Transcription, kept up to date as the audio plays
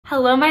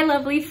Hello, my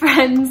lovely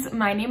friends.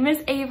 My name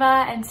is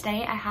Ava, and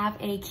today I have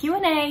a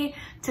Q&A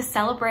to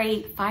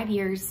celebrate 5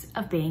 years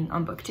of being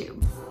on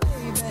BookTube.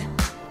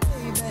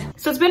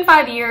 So it's been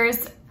 5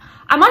 years.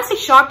 I'm honestly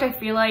shocked. I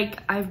feel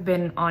like I've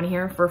been on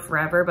here for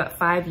forever, but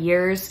 5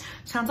 years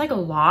sounds like a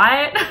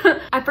lot.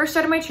 I first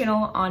started my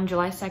channel on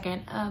July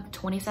 2nd of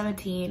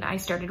 2017. I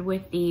started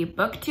with the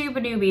BookTube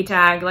newbie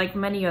tag like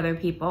many other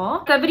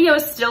people. That video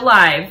is still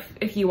live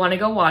if you want to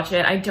go watch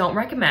it. I don't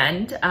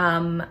recommend.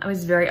 I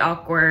was very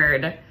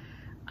awkward,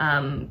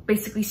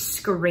 basically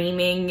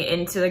screaming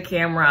into the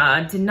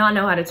camera, did not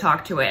know how to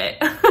talk to it.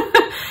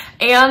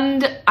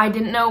 And I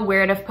didn't know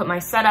where to put my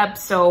setup,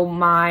 so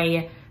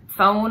my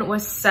phone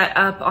was set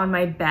up on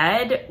my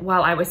bed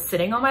while I was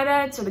sitting on my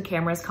bed, so the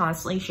camera is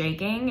constantly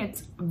shaking.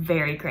 It's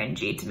very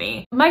cringy to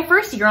me. My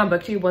first year on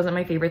BookTube wasn't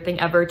my favorite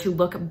thing ever to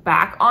look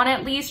back on,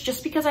 at least,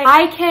 just because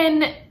I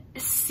can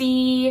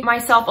see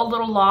myself a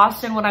little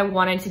lost in what I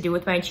wanted to do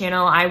with my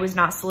channel. I was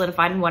not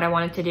solidified in what I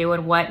wanted to do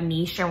and what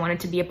niche I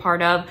wanted to be a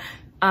part of.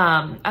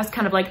 I was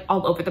kind of like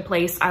all over the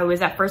place. I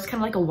was at first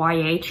kind of like a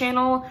YA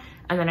channel,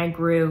 and then I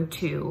grew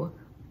to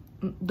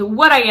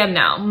what I am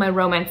now, my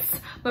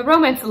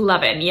romance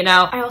loving, you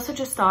know? I also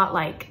just thought,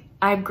 like,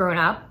 I've grown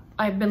up.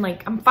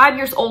 I'm 5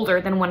 years older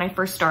than when I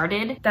first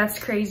started. That's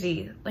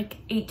crazy. Like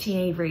 18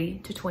 Avery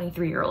to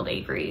 23-year-old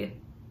Avery.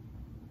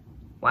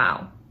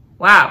 Wow.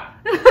 Wow.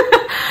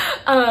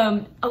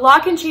 A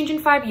lot can change in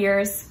 5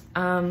 years.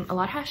 A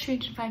lot has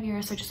changed in 5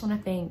 years. So I just want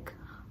to thank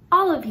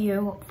all of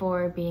you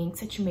for being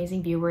such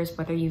amazing viewers,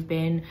 whether you've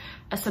been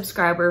a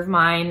subscriber of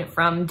mine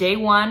from day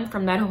one,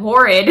 from that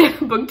horrid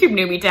BookTube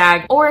newbie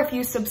tag, or if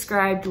you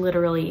subscribed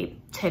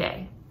literally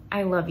today.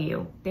 I love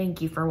you.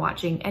 Thank you for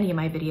watching any of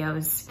my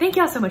videos. Thank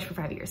y'all so much for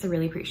 5 years. I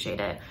really appreciate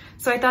it.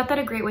 So I thought that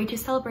a great way to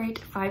celebrate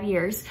 5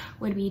 years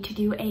would be to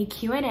do a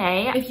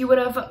Q&A. If you would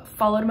have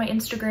followed my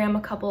Instagram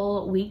a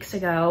couple weeks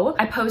ago,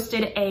 I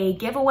posted a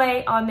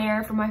giveaway on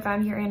there for my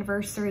 5-year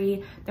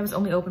anniversary that was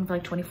only open for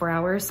like 24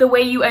 hours. The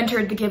way you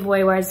entered the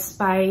giveaway was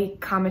by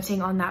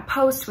commenting on that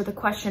post with a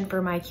question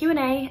for my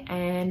Q&A.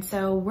 And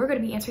so we're going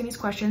to be answering these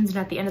questions. And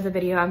at the end of the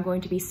video, I'm going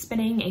to be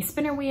spinning a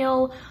spinner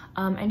wheel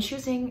and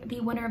choosing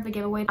the winner of the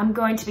giveaway. I'm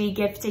going to be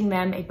gifting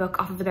them a book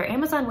off of their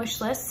Amazon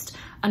wish list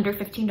under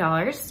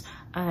 $15.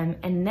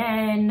 And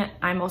then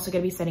I'm also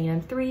going to be sending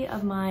them 3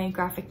 of my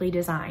graphically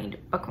designed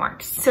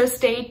bookmarks. So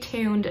stay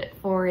tuned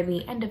for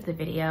the end of the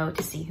video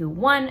to see who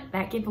won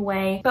that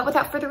giveaway. But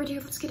without further ado,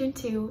 let's get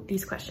into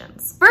these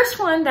questions. First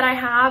one that I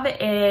have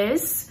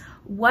is,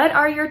 what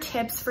are your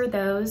tips for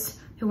those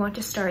who want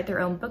to start their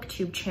own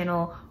BookTube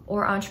channel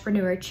or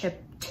entrepreneur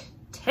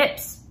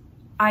tips?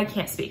 I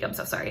can't speak, I'm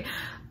so sorry.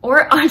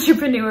 Or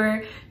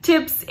entrepreneur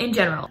tips in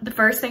general. The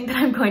first thing that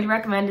I'm going to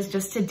recommend is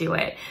just to do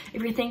it.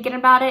 If you're thinking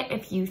about it,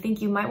 if you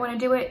think you might want to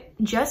do it,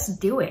 just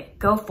do it.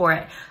 Go for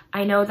it.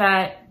 I know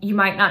that you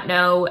might not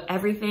know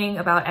everything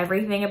about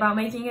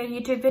making a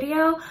YouTube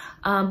video,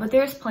 but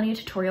there's plenty of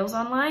tutorials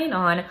online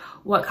on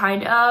what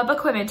kind of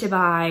equipment to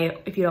buy.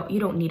 If you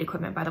don't need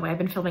equipment, by the way. I've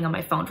been filming on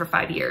my phone for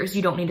 5 years.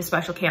 You don't need a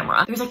special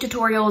camera. There's like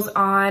tutorials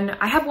on,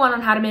 I have one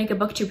on how to make a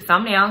BookTube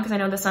thumbnail, because I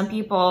know that some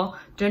people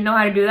didn't know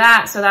how to do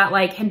that, so that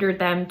like hindered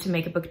them to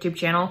make a BookTube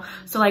channel.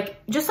 So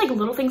like, just like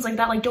little things like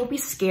that, like don't be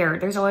scared.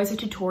 There's always a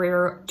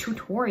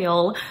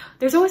tutorial.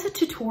 There's always a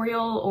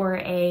tutorial or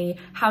a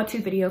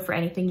how-to video for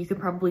anything you could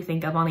probably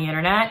think of on the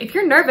internet. If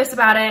you're nervous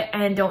about it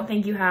and don't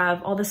think you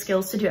have all the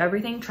skills to do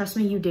everything, trust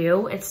me, you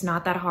do. It's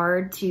not that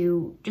hard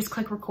to just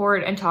click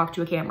record and talk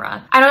to a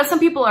camera. I know that some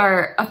people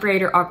are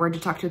afraid or awkward to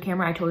talk to a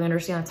camera. I totally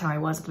understand. That's how I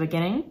was at the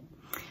beginning.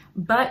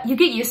 But you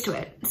get used to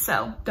it,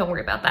 so don't worry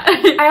about that.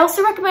 I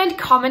also recommend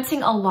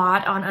commenting a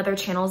lot on other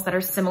channels that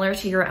are similar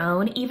to your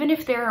own, even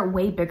if they're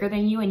way bigger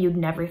than you and you'd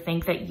never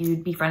think that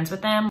you'd be friends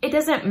with them. It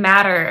doesn't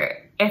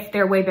matter if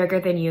they're way bigger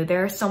than you.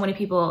 There are so many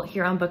people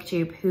here on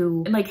BookTube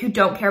who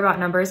don't care about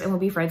numbers and will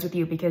be friends with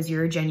you because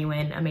you're a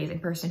genuine, amazing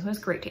person who has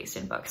great taste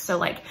in books. So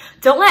like,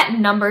 don't let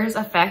numbers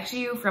affect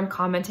you from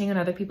commenting on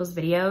other people's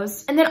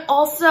videos. And then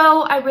also,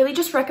 I really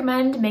just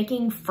recommend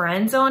making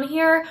friends on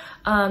here.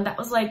 That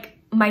was like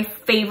my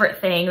favorite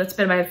thing. That's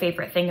been my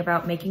favorite thing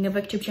about making a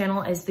BookTube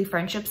channel is the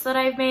friendships that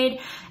I've made.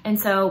 And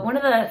so one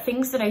of the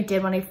things that I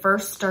did when I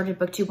first started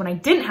BookTube, when I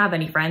didn't have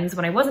any friends,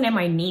 when I wasn't in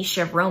my niche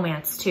of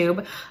romance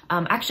tube,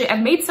 actually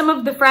I've made some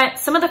of the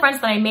friends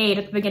that I made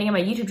at the beginning of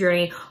my YouTube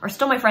journey are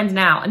still my friends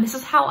now. And this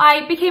is how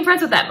I became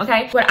friends with them,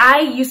 okay? What I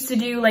used to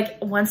do like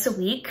once a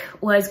week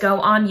was go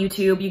on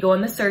YouTube, you go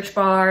in the search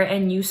bar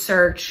and you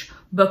search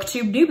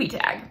BookTube newbie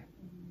tag.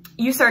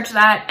 You search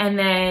that, and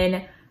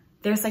then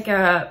there's like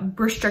a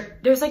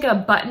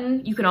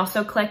button you can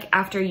also click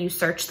after you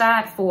search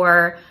that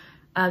for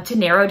to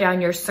narrow down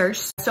your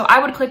search. So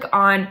I would click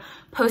on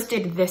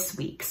posted this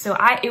week. So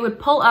it would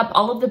pull up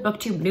all of the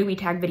BookTube newbie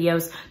tag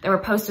videos that were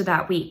posted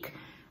that week.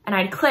 And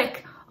I'd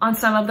click on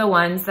some of the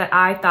ones that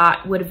I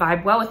thought would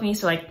vibe well with me.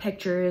 So like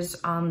pictures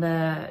on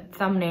the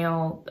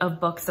thumbnail of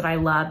books that I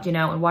loved, you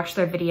know, and watch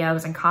their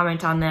videos and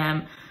comment on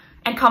them.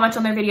 and comment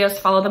on their videos,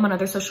 follow them on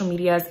other social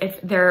medias if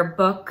their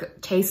book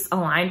tastes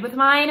aligned with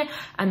mine,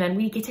 and then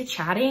we get to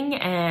chatting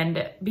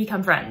and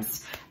become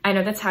friends. I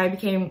know that's how I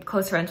became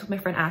close friends with my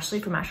friend Ashley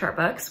from Ash Art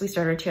Books. We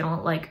started a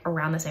channel like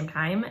around the same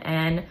time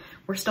and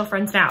we're still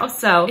friends now.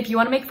 So if you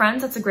want to make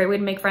friends, that's a great way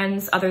to make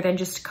friends other than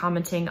just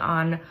commenting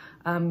on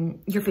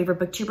your favorite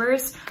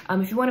booktubers.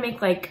 If you want to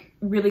make like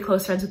really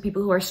close friends with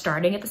people who are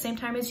starting at the same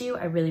time as you,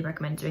 I really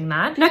recommend doing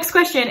that. Next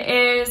question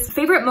is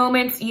favorite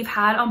moments you've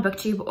had on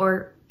BookTube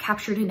or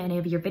captured in any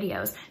of your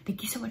videos.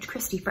 Thank you so much,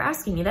 Christy, for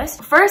asking me this.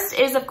 First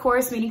is, of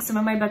course, meeting some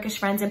of my bookish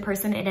friends in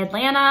person in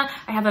Atlanta.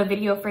 I have a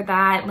video for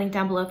that, link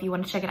down below if you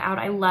want to check it out.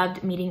 I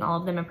loved meeting all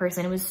of them in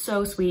person. It was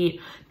so sweet.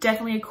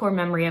 Definitely a core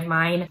memory of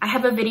mine. I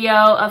have a video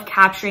of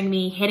capturing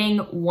me hitting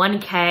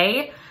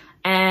 1K,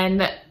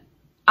 and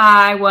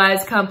I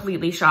was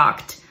completely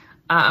shocked.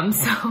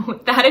 So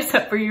that is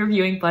up for your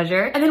viewing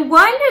pleasure. And then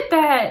one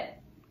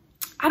that,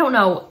 I don't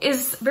know,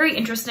 is very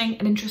interesting,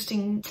 an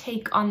interesting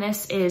take on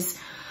this is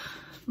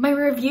my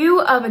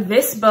review of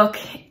this book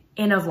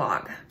in a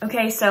vlog.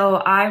 Okay, so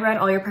I read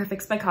All Your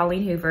Perfects by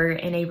Colleen Hoover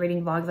in a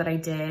reading vlog that I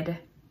did,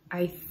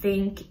 I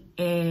think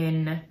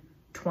in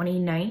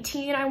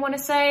 2019, I want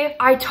to say.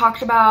 I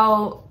talked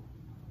about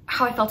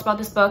how I felt about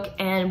this book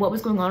and what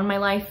was going on in my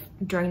life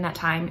during that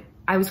time.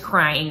 I was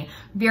crying,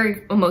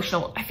 very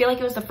emotional. I feel like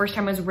it was the first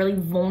time I was really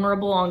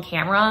vulnerable on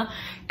camera,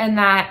 and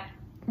that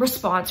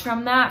response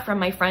from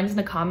my friends in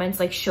the comments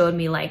like showed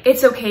me like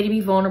it's okay to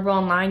be vulnerable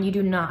online. You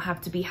do not have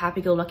to be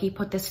happy-go-lucky,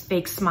 put this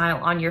fake smile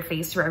on your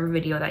face for every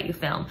video that you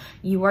film.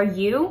 You are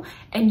you,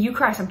 and you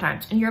cry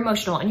sometimes, and you're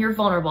emotional, and you're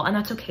vulnerable, and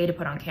that's okay to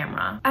put on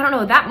camera. I don't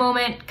know, that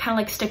moment kind of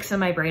like sticks in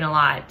my brain a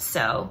lot.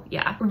 So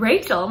yeah.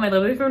 Rachel, my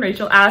lovely friend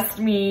Rachel, asked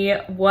me,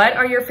 what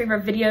are your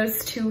favorite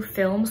videos to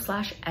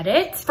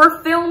film/edit?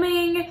 For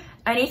filming,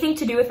 anything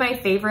to do with my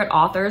favorite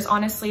authors,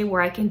 honestly,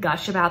 where I can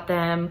gush about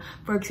them.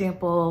 For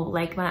example,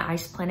 like my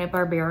Ice Planet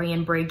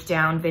Barbarian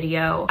breakdown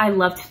video. I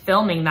loved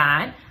filming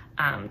that,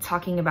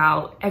 talking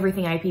about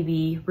everything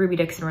IPB, Ruby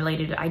Dixon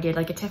related. I did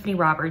like a Tiffany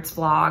Roberts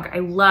vlog. I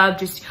love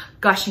just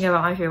gushing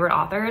about my favorite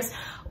authors.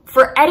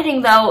 For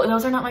editing though,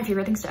 those are not my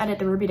favorite things to edit.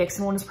 The Ruby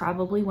Dixon one is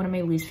probably one of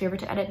my least favorite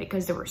to edit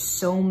because there were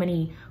so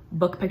many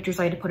book pictures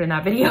I had to put in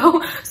that video.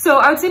 So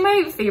I would say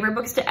my favorite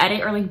books to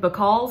edit are like book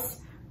hauls,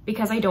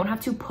 because I don't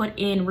have to put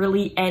in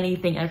really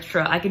anything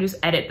extra. I can just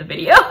edit the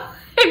video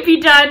and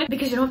be done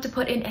because you don't have to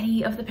put in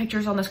any of the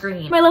pictures on the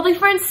screen. My lovely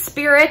friend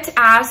Spirit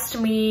asked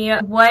me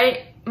what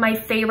my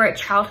favorite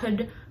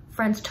childhood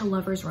friends to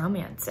lovers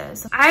romance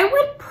is. I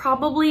would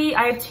probably,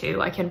 I have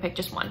two, I can pick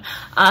just one.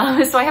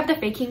 So I have The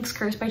Fake King's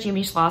Curse by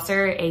Jamie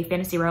Schlosser, a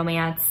fantasy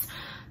romance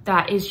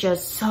that is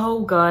just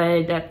so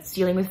good. That's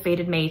dealing with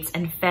fated mates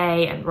and fae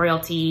and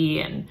royalty,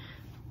 and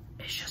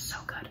it's just so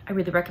good. I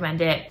really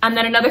recommend it. And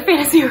then another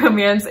fantasy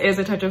romance is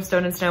A Touch of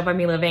Stone and Snow by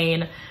Mila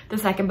Vane, the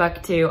second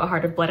book to A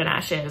Heart of Blood and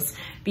Ashes.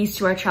 These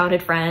two are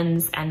childhood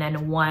friends, and then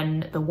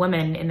the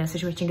woman in this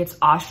situation gets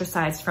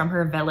ostracized from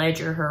her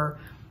village or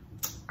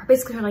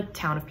basically her like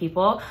town of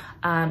people,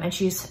 and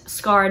she's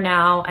scarred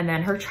now. And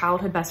then her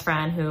childhood best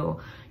friend, who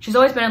she's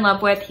always been in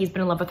love with, he's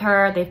been in love with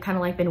her. They've kind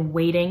of like been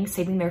waiting,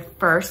 saving their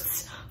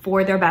firsts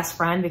for their best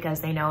friend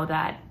because they know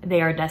that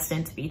they are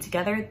destined to be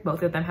together.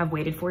 Both of them have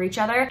waited for each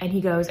other, and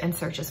he goes and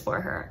searches for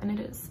her, and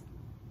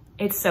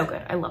it's so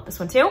good. I love this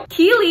one too.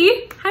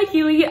 Keely, hi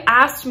Keely,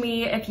 asked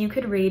me if you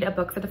could read a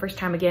book for the first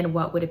time again,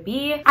 what would it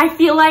be? I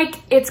feel like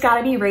it's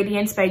gotta be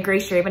Radiance by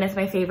Grace Draven. It's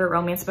my favorite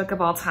romance book of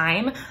all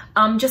time.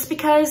 Just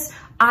because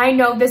I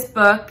know this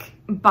book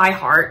by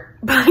heart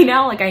by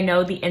now. Like I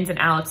know the ins and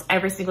outs,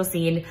 every single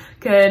scene,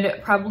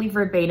 could probably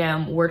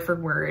verbatim, word for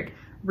word,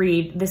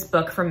 read this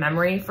book from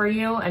memory for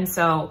you. And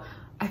so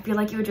I feel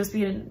like it would just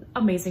be an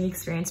amazing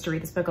experience to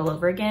read this book all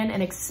over again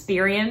and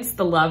experience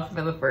the love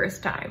for the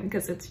first time,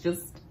 because it's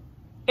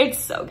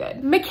so good.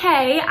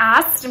 McKay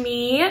asked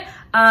me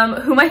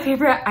who my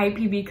favorite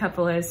IPB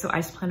couple is. So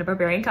Ice Planet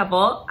Barbarian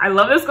couple. I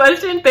love this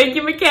question. Thank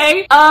you,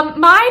 McKay.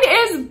 Mine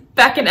is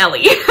Beck and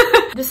Ellie.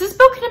 This is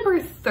book number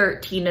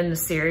 13 in the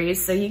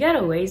series, so you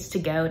got a ways to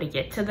go to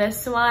get to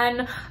this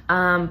one.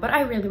 But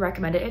I really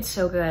recommend it. It's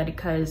so good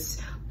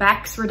because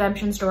Beck's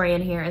redemption story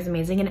in here is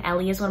amazing, and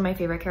Ellie is one of my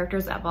favorite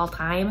characters of all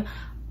time.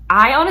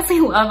 I honestly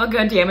love a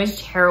good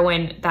damaged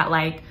heroine that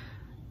like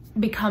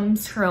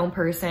becomes her own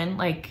person,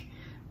 like,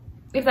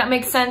 if that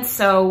makes sense.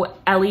 So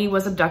Ellie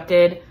was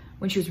abducted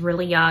when she was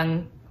really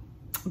young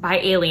by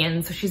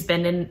aliens. So she's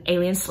been an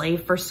alien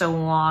slave for so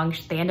long.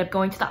 They end up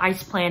going to the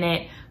ice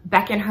planet.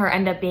 Beck and her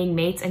end up being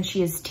mates, and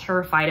she is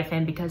terrified of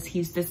him because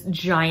he's this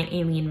giant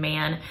alien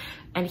man,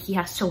 and he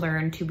has to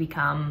learn to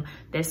become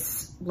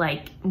this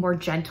like more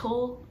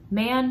gentle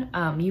man.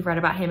 You've read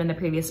about him in the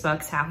previous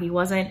books, how he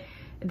wasn't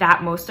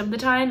that most of the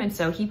time, and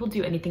so he will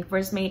do anything for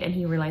his mate, and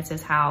he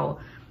realizes how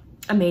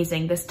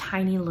amazing this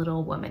tiny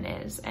little woman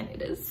is, and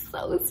it is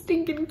so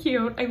stinking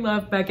cute. I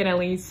love Beck and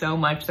Ellie so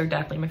much. They're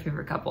definitely my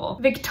favorite couple.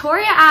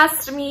 Victoria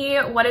asked me,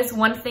 what is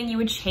one thing you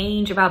would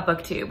change about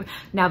BookTube?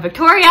 Now,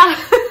 Victoria,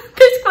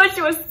 this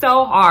question was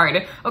so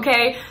hard,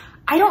 okay?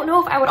 I don't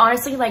know if I would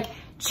honestly like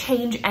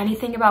change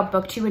anything about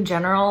BookTube in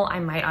general, I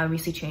might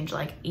obviously change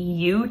like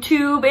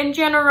YouTube in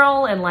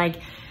general and like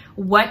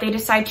what they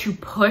decide to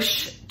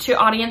push to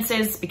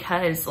audiences,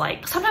 because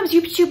like sometimes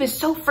YouTube is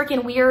so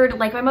freaking weird.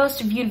 Like my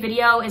most viewed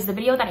video is the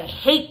video that I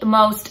hate the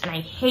most, and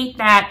I hate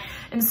that.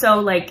 And so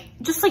like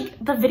just like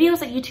the videos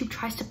that YouTube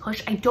tries to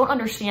push, I don't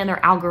understand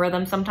their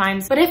algorithm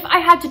sometimes. But if I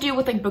had to do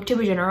with like BookTube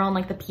in general and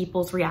like the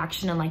people's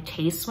reaction and like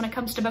tastes when it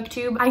comes to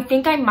BookTube, I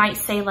think I might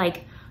say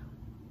like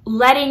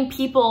letting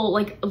people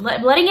like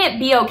letting it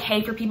be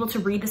okay for people to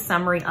read the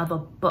summary of a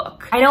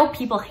book. I know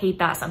people hate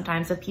that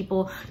sometimes, of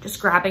people just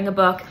grabbing a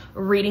book,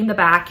 reading the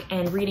back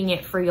and reading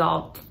it for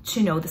y'all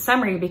to know the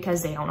summary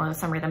because they don't know the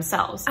summary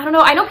themselves. I don't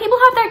know. I know people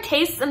have their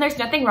tastes and there's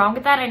nothing wrong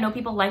with that. I know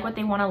people like what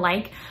they want to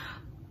like,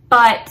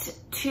 but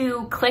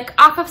to click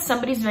off of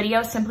somebody's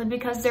video simply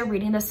because they're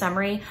reading the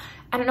summary,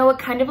 I don't know, it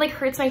kind of like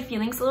hurts my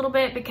feelings a little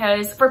bit,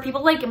 because for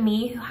people like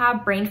me who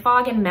have brain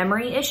fog and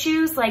memory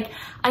issues, like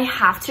I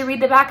have to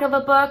read the back of a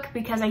book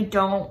because I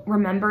don't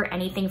remember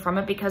anything from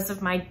it because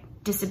of my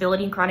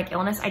disability and chronic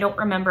illness. I don't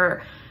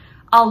remember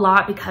a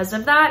lot because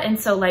of that. And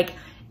so like,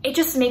 it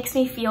just makes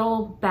me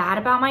feel bad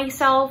about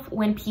myself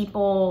when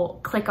people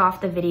click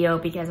off the video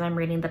because I'm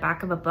reading the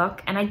back of a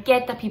book. And I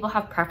get that people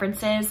have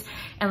preferences,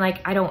 and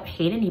like, I don't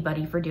hate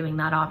anybody for doing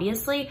that,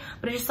 obviously,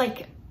 but it just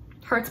like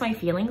hurts my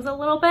feelings a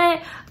little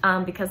bit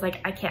because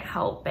like I can't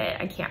help it.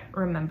 I can't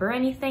remember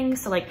anything.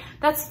 So like,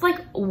 that's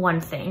like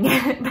one thing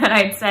that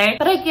I'd say.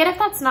 But I get if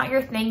that's not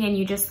your thing and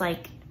you just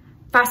like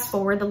fast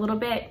forward the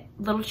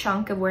little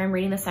chunk of where I'm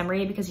reading the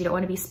summary because you don't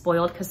want to be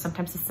spoiled, because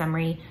sometimes the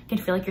summary can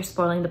feel like you're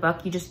spoiling the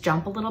book. You just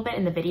jump a little bit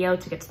in the video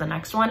to get to the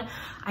next one.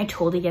 I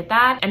totally get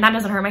that. And that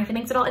doesn't hurt my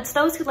feelings at all. It's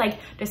those who like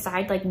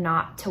decide like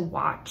not to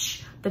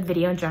watch the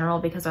video in general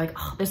because they're like,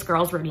 oh, this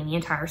girl's reading the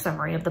entire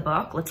summary of the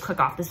book, let's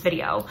click off this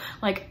video.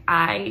 Like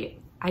I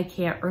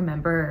can't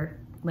remember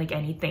like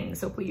anything,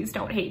 so please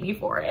don't hate me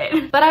for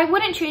it. But I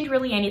wouldn't change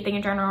really anything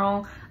in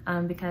general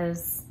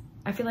because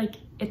I feel like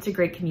it's a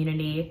great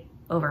community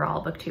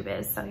overall, BookTube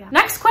is. So yeah.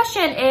 Next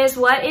question is,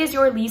 what is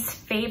your least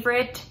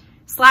favorite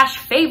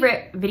 /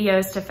 favorite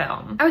videos to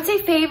film? I would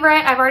say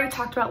favorite. I've already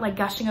talked about like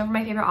gushing over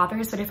my favorite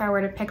authors, but if I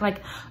were to pick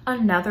like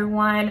another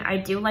one, I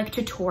do like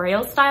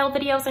tutorial style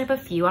videos. I have a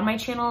few on my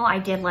channel. I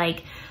did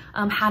like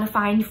how to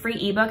find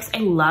free ebooks.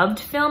 I loved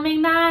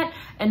filming that.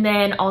 And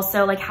then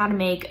also like how to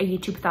make a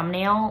YouTube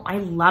thumbnail. I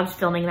loved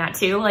filming that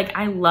too. Like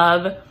I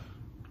love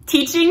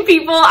teaching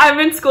people. I'm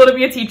in school to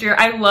be a teacher.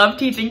 I love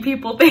teaching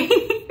people things.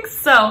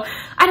 So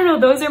I don't know,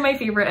 those are my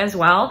favorite as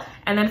well.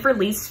 And then for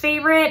least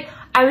favorite,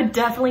 I would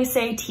definitely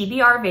say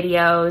TBR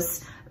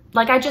videos.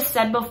 Like I just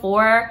said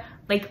before,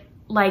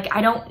 like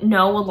I don't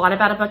know a lot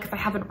about a book if I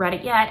haven't read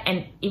it yet.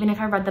 And even if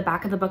I read the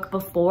back of the book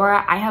before,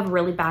 I have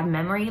really bad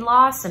memory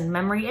loss and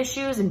memory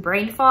issues and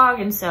brain fog.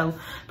 And so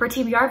for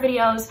TBR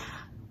videos,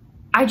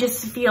 I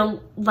just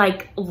feel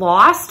like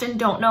lost and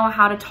don't know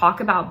how to talk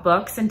about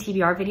books and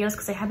TBR videos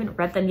because I haven't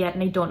read them yet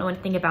and I don't know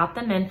anything about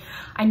them. And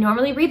I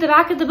normally read the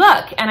back of the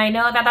book, and I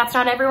know that that's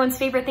not everyone's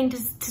favorite thing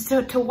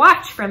to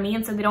watch from me,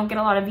 and so they don't get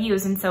a lot of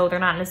views, and so they're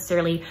not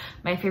necessarily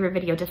my favorite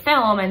video to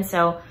film. And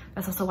so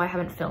that's also why I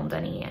haven't filmed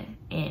any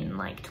in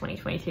like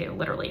 2022,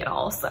 literally at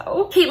all.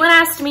 So Caitlin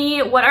asked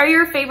me, what are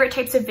your favorite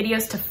types of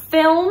videos to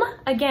film?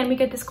 Again, we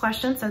get this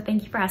question, so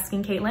thank you for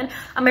asking, Caitlin.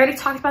 I already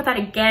talked about that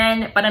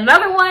again, but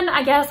another one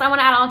I guess I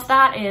want to add on to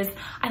that is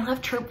I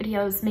love trope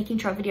videos, making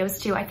trope videos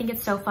too. I think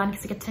it's so fun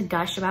because I get to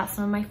gush about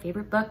some of my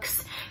favorite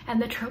books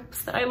and the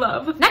tropes that I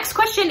love. Next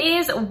question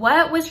is,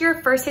 what was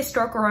your first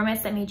historical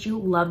romance that made you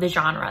love the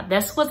genre?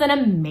 This was an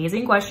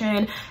amazing question,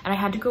 and I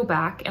had to go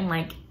back and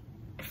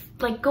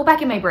go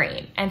back in my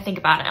brain and think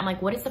about it. I'm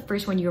like, what is the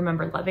first one you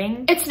remember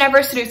loving? It's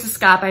Never Seduce a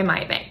Scot by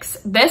Maya Banks.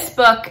 This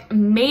book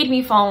made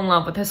me fall in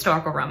love with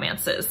historical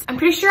romances. I'm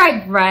pretty sure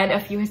I'd read a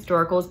few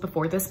historicals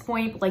before this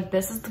point, but like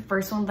this is the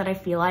first one that I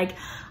feel like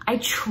I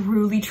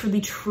truly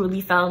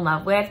fell in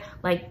love with.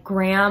 Like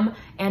Graham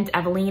and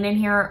Eveline in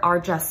here are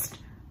just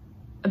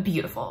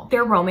beautiful.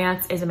 Their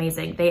romance is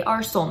amazing. They are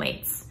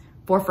soulmates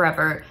for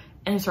forever,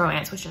 and this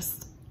romance was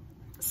just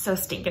so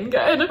stinking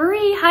good.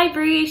 Bree, hi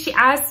Bree. She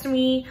asked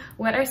me,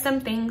 what are some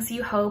things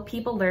you hope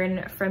people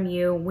learn from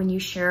you when you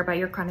share about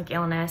your chronic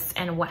illness,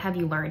 and what have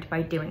you learned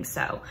by doing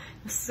so?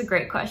 This is a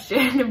great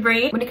question,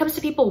 Bree. When it comes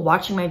to people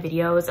watching my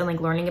videos and like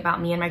learning about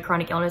me and my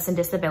chronic illness and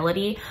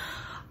disability,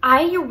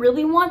 I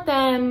really want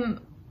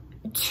them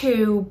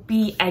to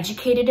be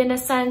educated in a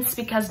sense,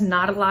 because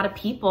not a lot of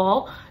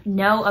people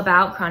know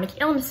about chronic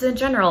illnesses in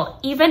general.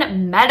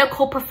 Even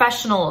medical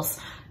professionals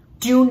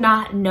do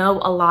not know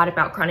a lot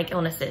about chronic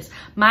illnesses.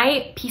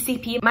 My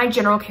PCP, my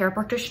general care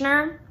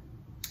practitioner,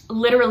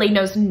 literally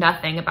knows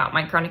nothing about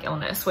my chronic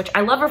illness, which I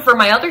love her for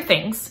my other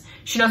things.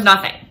 She knows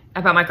nothing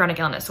about my chronic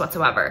illness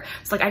whatsoever.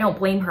 It's like, I don't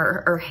blame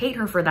her or hate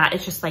her for that.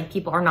 It's just like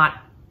people are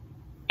not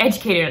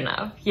educated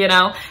enough, you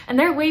know? And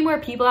there are way more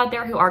people out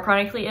there who are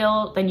chronically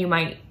ill than you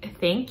might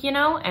think, you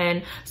know?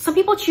 And some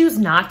people choose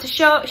not to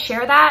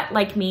share that,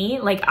 like me.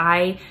 Like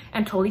I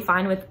am totally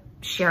fine with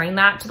sharing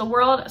that to the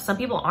world. Some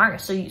people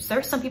aren't. So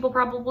there's some people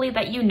probably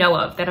that you know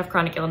of that have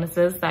chronic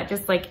illnesses that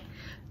just like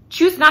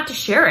choose not to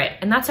share it,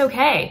 and that's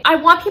okay. I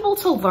want people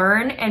to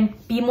learn and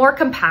be more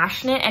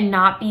compassionate and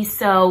not be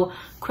so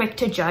quick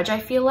to judge, I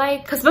feel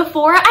like. Because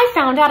before I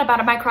found out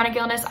about my chronic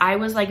illness, I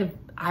was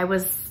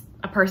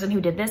a person who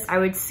did this. I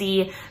would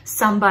see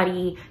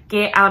somebody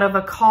get out of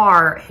a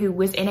car who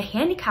was in a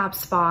handicap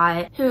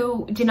spot,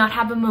 who did not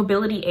have a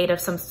mobility aid of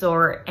some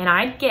sort, and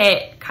I'd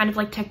get kind of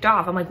like ticked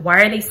off. I'm like,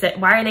 why are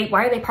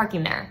they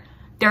parking there?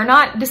 They're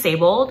not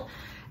disabled.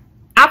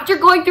 After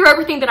going through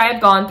everything that I had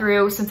gone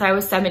through since I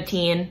was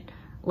 17,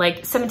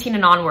 like 17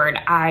 and onward,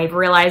 I've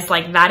realized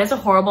like that is a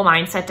horrible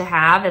mindset to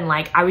have, and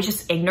like I was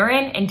just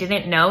ignorant and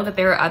didn't know that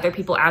there are other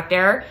people out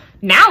there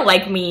now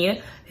like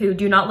me who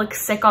do not look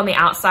sick on the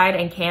outside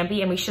and can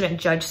be, and we shouldn't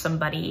judge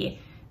somebody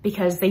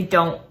because they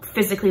don't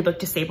physically look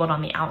disabled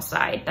on the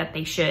outside, that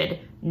they should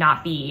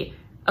not be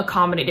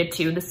accommodated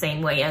to the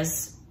same way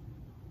as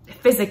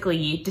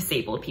physically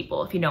disabled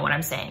people, if you know what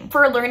I'm saying.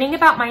 For learning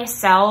about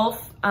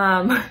myself,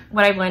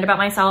 what I've learned about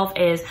myself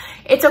is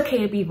it's okay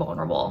to be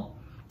vulnerable.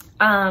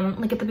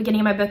 Like at the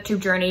beginning of my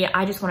booktube journey,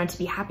 I just wanted to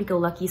be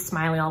happy-go-lucky,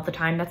 smiley all the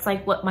time. That's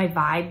like what my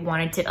vibe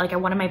wanted to, like I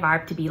wanted my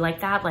vibe to be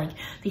like that, like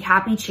the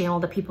happy channel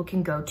that people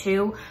can go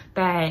to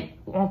that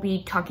won't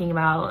be talking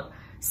about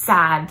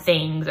sad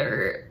things,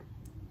 or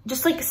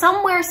just like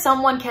somewhere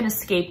someone can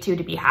escape to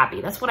be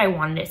happy. That's what I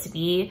wanted it to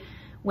be,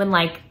 when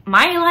like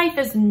my life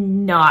is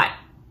not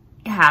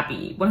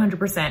happy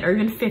 100% or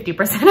even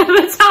 50% of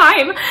the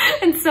time.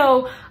 And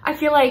so I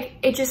feel like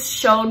it just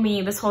showed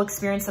me, this whole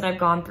experience that I've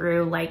gone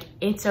through, like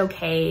it's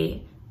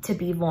okay to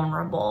be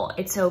vulnerable.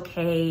 It's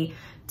okay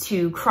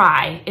to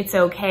cry. It's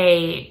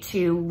okay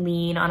to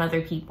lean on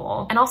other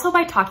people. And also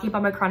by talking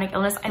about my chronic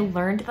illness, I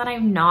learned that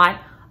I'm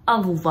not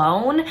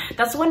alone.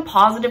 That's one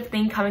positive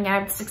thing coming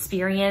out of this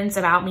experience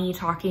about me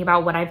talking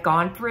about what I've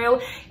gone through,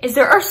 is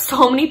there are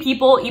so many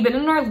people, even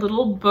in our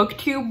little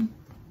booktube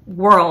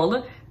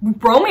world,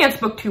 romance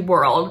booktube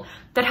world,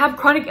 that have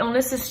chronic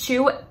illnesses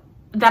too,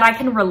 that I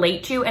can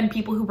relate to, and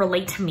people who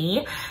relate to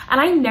me.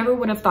 And I never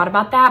would have thought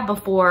about that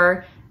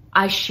before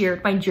I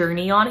shared my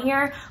journey on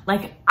here.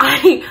 Like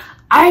I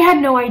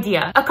had no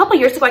idea. A couple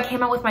years ago, I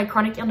came out with my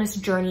chronic illness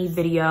journey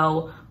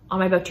video on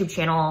my booktube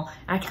channel,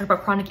 and I talked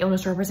about chronic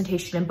illness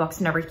representation in books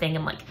and everything.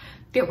 And like,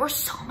 there were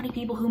so many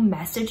people who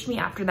messaged me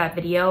after that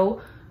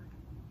video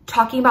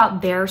talking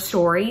about their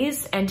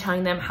stories and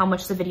telling them how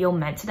much the video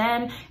meant to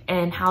them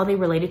and how they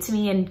related to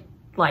me, and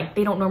like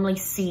they don't normally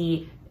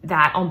see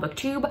that on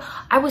booktube.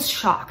 I was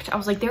shocked. I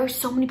was like, there are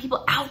so many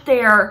people out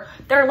there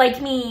that are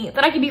like me,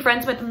 that I could be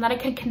friends with and that I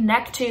could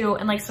connect to,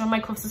 and like some of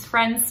my closest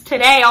friends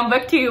today on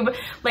booktube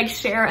like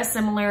share a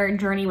similar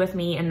journey with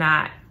me in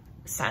that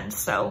sense.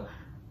 So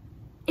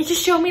it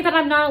just showed me that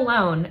I'm not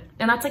alone,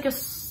 and that's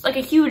like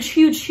a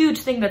huge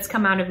thing that's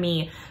come out of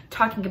me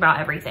talking about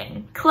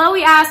everything.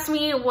 Chloe asked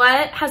me,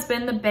 what has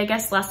been the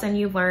biggest lesson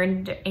you've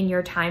learned in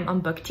your time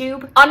on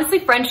booktube? Honestly,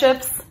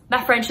 friendships.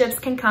 That friendships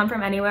can come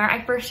from anywhere.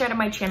 I first started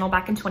my channel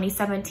back in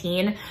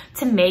 2017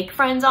 to make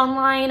friends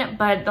online,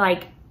 but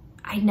like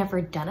I'd never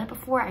done it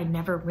before. I'd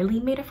never really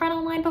made a friend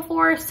online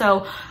before,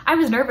 so I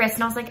was nervous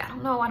and I was like, I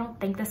don't know, I don't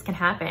think this can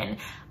happen.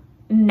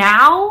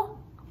 Now,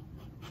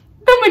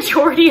 the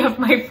majority of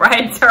my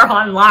friends are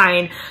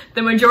online.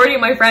 The majority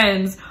of my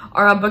friends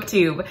are on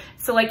booktube.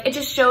 So like, it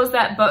just shows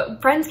that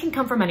friends can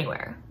come from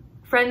anywhere.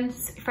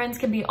 Friends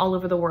can be all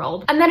over the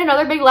world. And then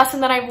another big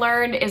lesson that I've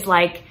learned is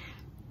like,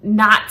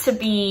 not to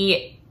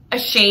be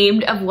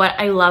ashamed of what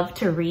I love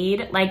to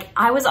read. Like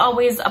I was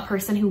always a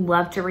person who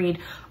loved to read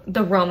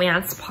the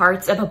romance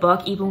parts of a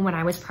book, even when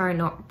I was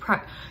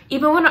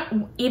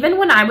even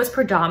when I was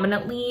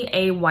predominantly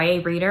a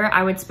YA reader.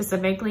 I would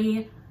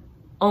specifically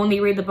only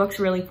read the books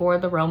really for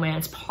the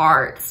romance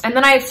parts. And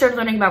then I started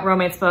learning about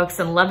romance books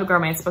and love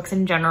romance books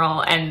in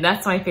general, and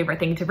that's my favorite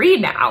thing to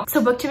read now.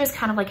 So booktube has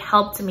kind of like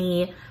helped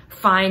me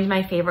find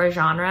my favorite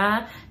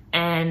genre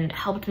and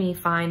helped me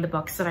find the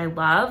books that I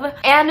love.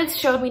 And it's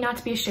showed me not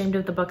to be ashamed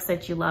of the books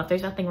that you love.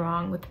 There's nothing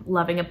wrong with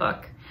loving a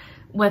book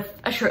with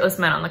a shirtless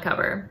man on the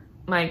cover.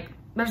 Like,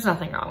 there's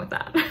nothing wrong with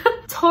that.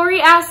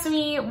 Tori asked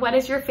me, what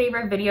is your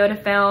favorite video to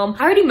film?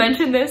 I already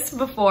mentioned this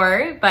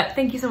before, but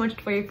thank you so much,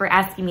 Tori, for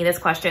asking me this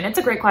question. It's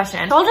a great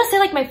question. So I'll just say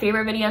like my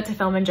favorite video to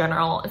film in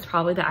general is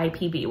probably the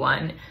IPB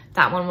one.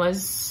 That one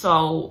was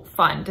so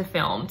fun to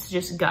film, to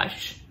just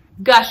gush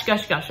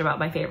about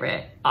my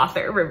favorite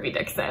author, Ruby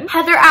Dixon.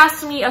 Heather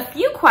asked me a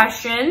few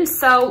questions.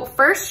 So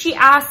first she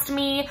asked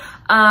me,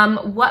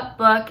 what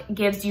book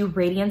gives you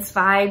Radiance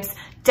vibes?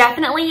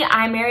 Definitely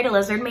I Married a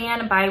Lizard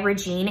Man by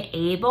Regine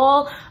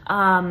Abel.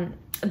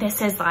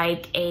 This is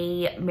like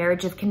a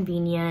marriage of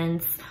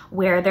convenience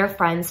where they're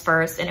friends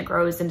first and it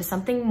grows into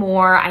something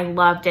more. I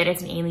loved it.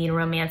 It's an alien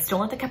romance.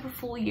 Don't let the cover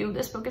fool you.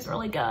 This book is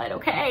really good,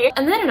 okay?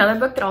 And then another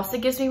book that also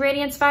gives me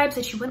Radiance vibes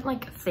that you wouldn't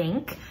like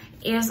think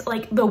is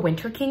like The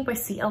Winter King by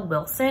C.L.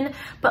 Wilson,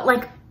 but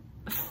like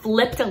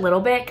flipped a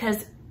little bit,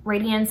 because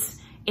Radiance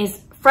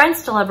is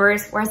friends to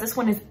lovers, whereas this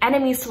one is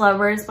enemies to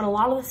lovers, but a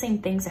lot of the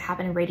same things that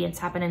happen in Radiance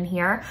happen in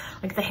here.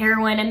 Like the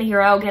heroine and the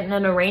hero get in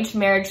an arranged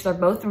marriage. They're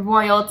both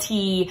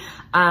royalty.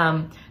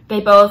 The They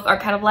both are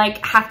kind of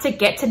like have to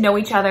get to know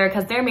each other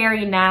because they're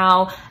married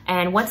now.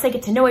 And once they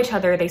get to know each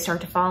other, they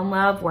start to fall in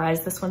love.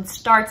 Whereas this one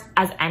starts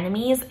as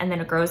enemies and then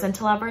it grows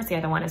into lovers. The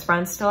other one is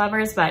friends to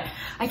lovers. But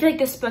I feel like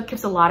this book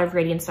gives a lot of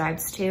Radiance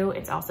vibes too.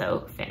 It's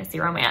also fantasy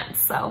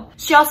romance. So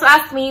she also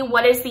asked me,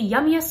 what is the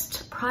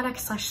yummiest product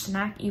 /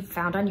 snack you've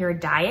found on your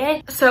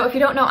diet? So if you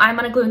don't know, I'm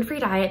on a gluten-free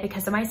diet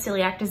because of my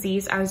celiac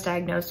disease. I was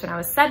diagnosed when I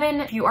was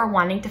 7. If you are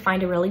wanting to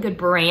find a really good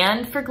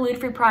brand for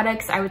gluten-free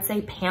products, I would say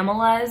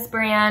Pamela's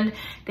brand.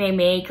 They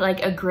make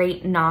like a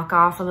great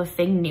knockoff of a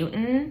Fig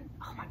Newton.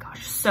 Oh my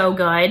gosh, so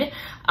good.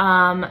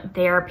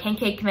 Their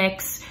pancake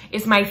mix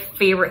is my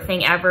favorite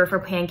thing ever for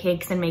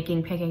pancakes and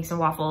making pancakes and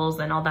waffles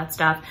and all that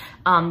stuff.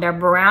 Their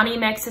brownie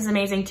mix is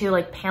amazing too.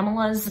 Like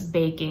Pamela's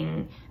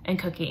baking and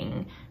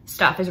cooking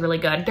stuff is really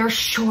good. Their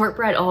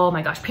shortbread, oh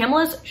my gosh,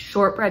 Pamela's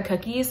shortbread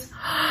cookies,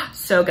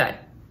 so good.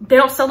 They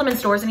don't sell them in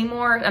stores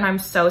anymore and I'm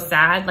so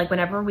sad. Like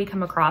whenever we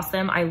come across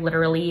them, I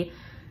literally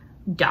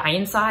die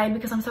inside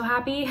because I'm so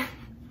happy.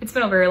 It's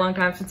been a very long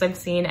time since I've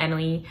seen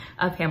any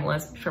of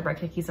Pamela's shortbread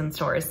cookies in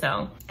stores,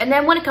 so. And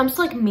then when it comes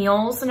to like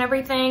meals and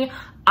everything,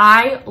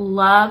 I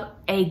love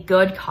a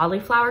good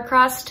cauliflower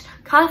crust.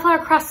 Cauliflower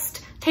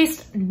crust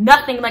tastes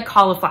nothing like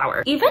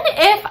cauliflower. Even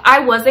if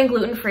I wasn't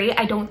gluten-free,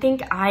 I don't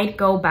think I'd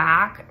go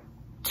back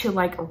to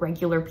like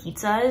regular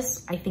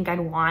pizzas. I think I'd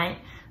want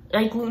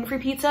like gluten-free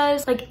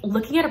pizzas. Like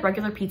looking at a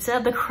regular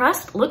pizza, the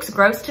crust looks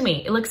gross to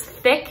me. It looks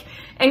thick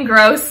and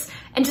gross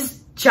and just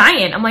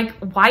giant. I'm like,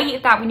 why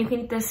eat that when you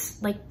can eat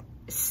this like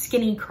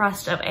skinny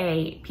crust of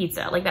a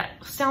pizza? Like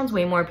that sounds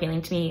way more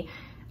appealing to me.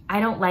 I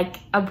don't like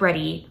a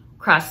bready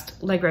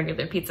crust like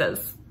regular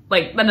pizzas.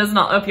 Like that does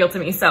not appeal to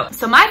me. So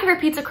my favorite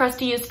pizza crust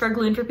to use for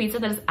gluten-free pizza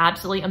that is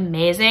absolutely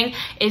amazing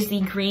is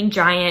the Green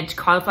Giant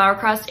cauliflower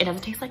crust. It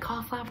doesn't taste like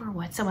cauliflower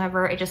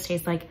whatsoever. It just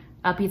tastes like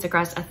a pizza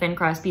crust, a thin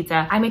crust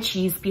pizza. I'm a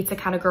cheese pizza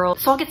kind of girl,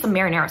 so I'll get some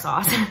marinara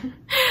sauce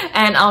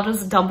and I'll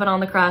just dump it on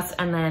the crust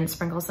and then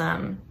sprinkle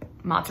some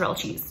mozzarella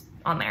cheese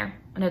on there.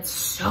 And it's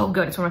so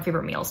good. It's one of my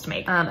favorite meals to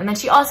make. And then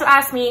she also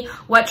asked me,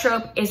 what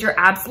trope is your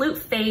absolute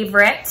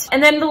favorite?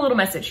 And then the little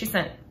message she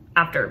sent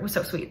after was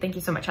so sweet. Thank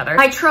you so much, Heather.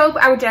 My trope,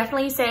 I would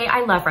definitely say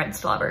I love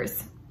friends to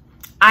lovers.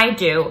 I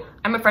do.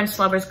 I'm a friends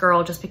to lovers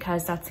girl just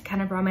because that's the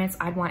kind of romance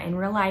I'd want in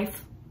real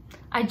life.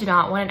 I do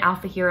not want an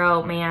alpha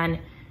hero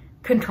man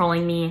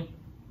controlling me.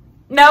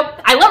 Nope,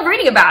 I love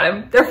reading about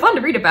them. They're fun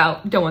to read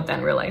about. Don't want that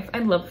in real life. I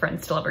love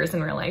friends to lovers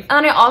in real life.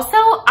 And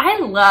I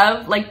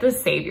love like the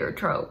savior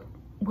trope.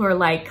 Where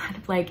like, kind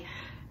of like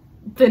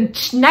the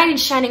knight in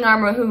shining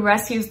armor who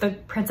rescues the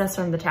princess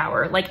from the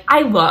tower. Like,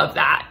 I love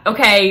that,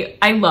 okay?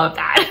 I love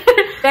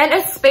that. Then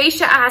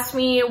Aspacia asked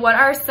me, what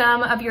are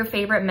some of your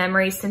favorite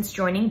memories since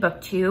joining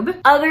BookTube?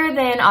 Other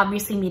than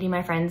obviously meeting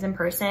my friends in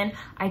person,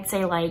 I'd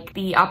say like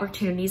the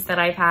opportunities that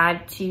I've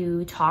had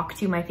to talk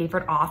to my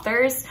favorite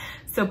authors.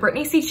 So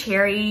Brittany C.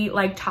 Cherry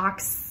like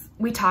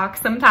we talk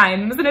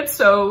sometimes and it's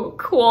so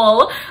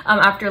cool.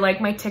 After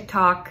like my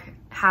TikTok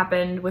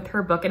happened with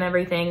her book and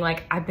everything,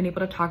 like I've been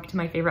able to talk to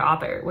my favorite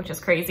author, which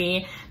is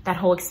crazy. That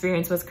whole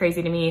experience was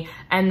crazy to me.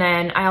 And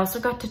then I also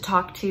got to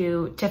talk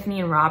to Tiffany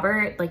and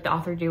Robert, like the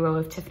author duo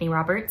of Tiffany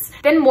Roberts.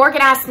 Then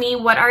Morgan asked me,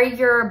 what are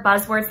your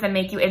buzzwords that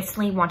make you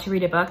instantly want to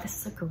read a book? This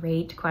is a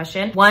great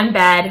question. One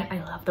bed. I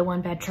love the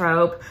one bed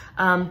trope.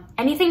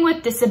 Anything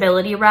with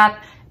disability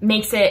rep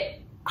makes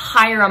it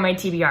higher on my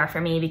TBR for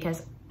me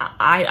because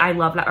I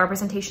love that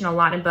representation a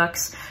lot in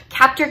books.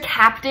 Captor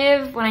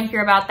captive, when I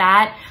hear about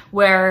that,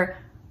 where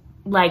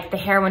like the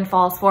heroine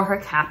falls for her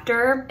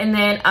captor. And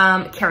then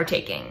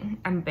caretaking.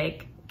 I'm a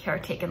big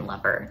caretaking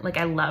lover. Like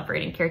I love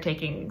reading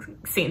caretaking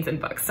scenes in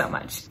books so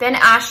much. Then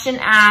Ashton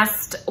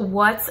asked,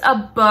 what's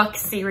a book,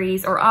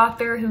 series, or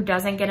author who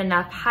doesn't get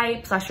enough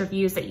hype /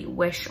 reviews that you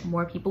wish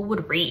more people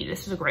would read?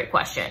 This is a great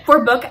question.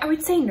 For book, I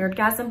would say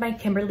Nerdgasm by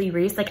Kimberly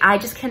Reese. Like I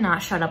just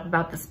cannot shut up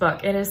about this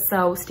book. It is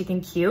so stinking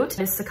cute.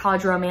 This is a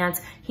college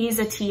romance. He's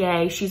a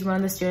TA. She's one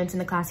of the students in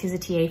the class he's a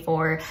TA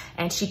for,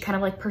 and she kind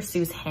of like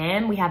pursues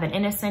him. We have an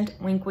innocent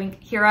wink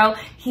wink hero.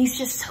 He's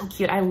just so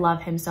cute. I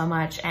love him so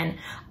much. And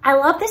I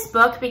love this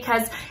book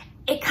because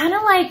it kind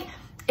of like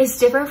is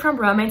different from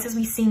romances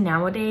we see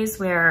nowadays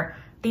where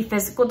the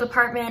physical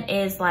department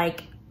is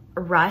like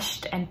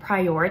rushed and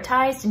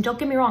prioritized. And don't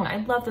get me wrong,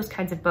 I love those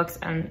kinds of books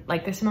and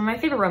like they're some of my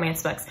favorite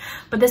romance books,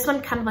 but this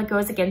one kind of like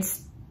goes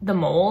against the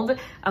mold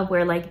of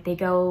where like they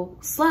go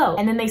slow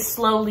and then they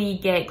slowly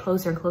get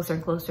closer and closer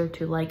and closer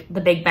to like the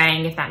big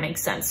bang, if that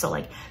makes sense. So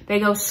like they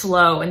go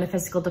slow in the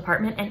physical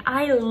department and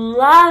I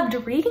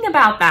loved reading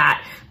about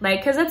that,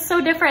 like because it's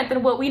so different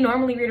than what we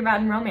normally read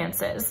about in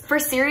romances. For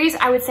series,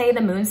 I would say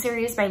the Moon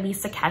series by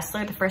Lisa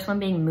Kessler, the first one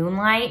being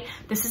Moonlight.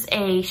 This is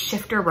a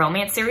shifter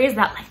romance series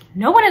that like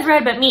no one has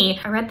read but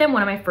me. I read them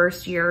one of my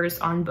first years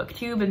on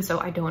BookTube, and so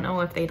I don't know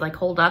if they'd like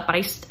hold up, but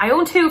I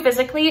own 2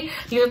 physically.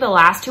 These are the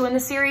last 2 in the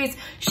series.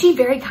 She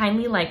very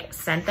kindly like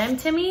sent them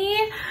to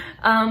me.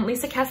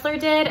 Lisa Kessler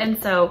did,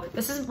 and so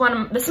this is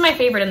my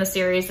favorite in the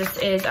series. This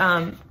is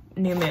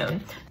New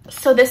Moon.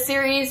 So this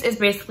series is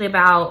basically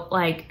about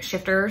like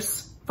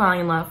shifters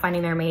falling in love,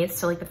 finding their mates.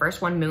 So like the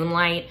first one,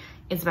 Moonlight,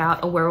 is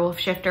about a werewolf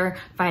shifter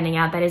finding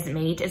out that his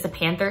mate is a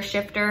panther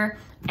shifter,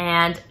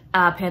 and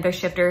panther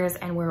shifters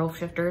and werewolf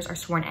shifters are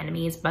sworn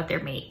enemies, but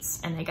they're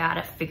mates, and they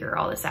gotta figure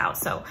all this out.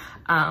 So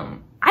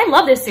I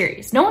love this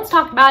series. No one's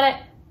talked about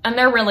it, and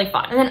they're really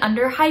fun. And then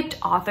underhyped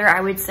author, I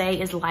would say,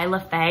 is Lila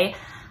Faye.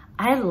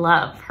 I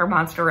love her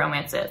monster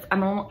romances.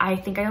 I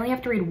think I only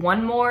have to read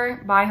one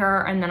more by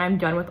her, and then I'm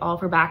done with all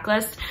of her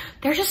backlist.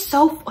 They're just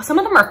so, some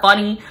of them are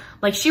funny.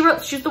 Like she's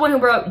the one who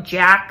wrote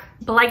Jack,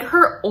 but like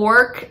her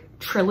Orc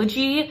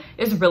trilogy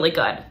is really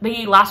good.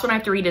 The last one I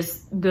have to read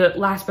is the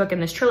last book in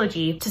this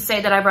trilogy to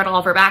say that I've read all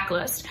of her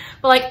backlist.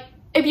 But like,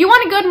 if you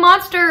want a good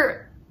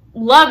monster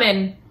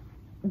loving,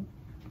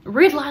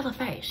 read Lila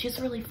Faye. She's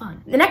really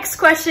fun. The next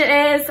question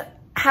is,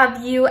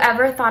 have you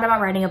ever thought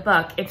about writing a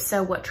book? If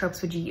so, what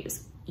tropes would you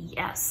use?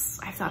 Yes,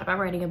 I thought about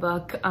writing a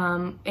book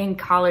in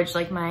college,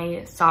 like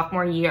my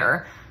sophomore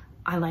year.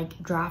 I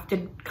like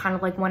drafted kind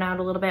of like one out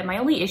a little bit. My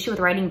only issue with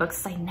writing books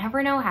is I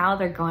never know how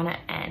they're going to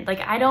end.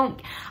 Like I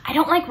don't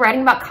like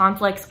writing about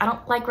conflicts. I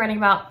don't like writing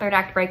about third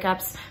act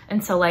breakups.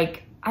 And so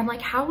like, I'm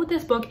like, how would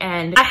this book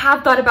end? I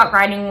have thought about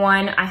writing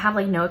one. I have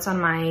like notes on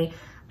my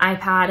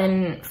iPad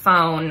and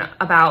phone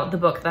about the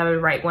book that I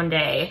would write one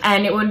day.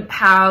 And it would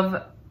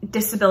have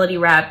disability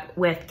rep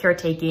with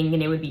caretaking,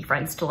 and it would be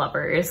friends to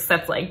lovers.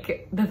 That's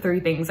like the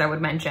 3 things I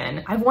would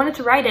mention. I've wanted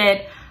to write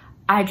it.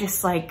 I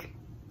just like,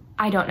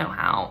 I don't know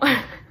how.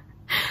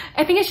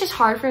 I think it's just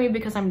hard for me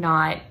because I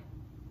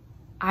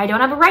don't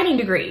have a writing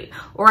degree,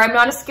 or I'm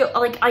not a skill,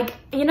 like,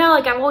 you know,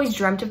 like I've always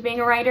dreamt of being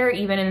a writer,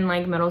 even in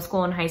like middle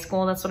school and high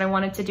school. That's what I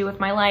wanted to do with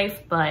my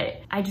life,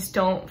 but I just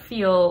don't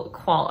feel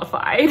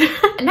qualified.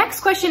 Next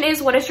question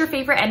is, what is your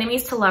favorite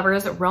enemies to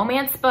lovers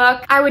romance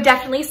book? I would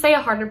definitely say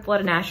A Heart of Blood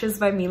and Ashes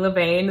by Mila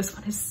Vane. This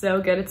one is so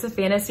good. It's a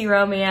fantasy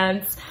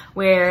romance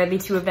where the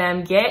 2 of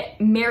them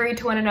get married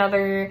to one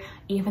another,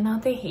 even though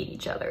they hate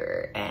each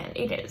other. And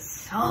it is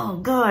so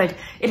good.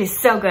 It is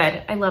so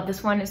good. I love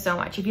this one so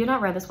much. If you've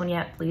not read this one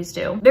yet, please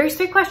do. There's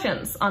 3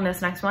 questions on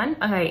this next one.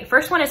 Okay,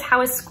 first one is,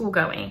 how is school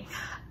going?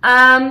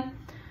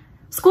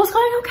 School's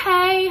going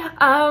okay.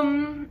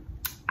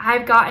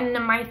 I've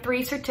gotten my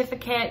 3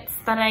 certificates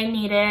that I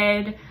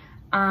needed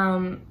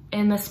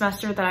in the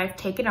semester that I've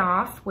taken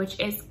off, which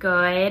is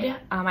good.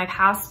 I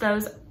passed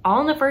those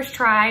all in the first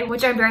try,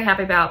 which I'm very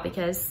happy about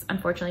because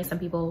unfortunately some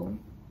people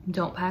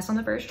don't pass on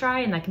the first try,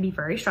 and that can be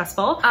very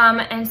stressful.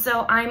 And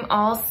so I'm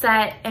all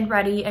set and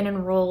ready and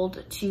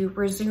enrolled to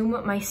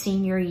resume my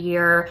senior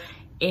year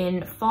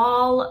in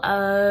fall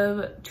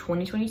of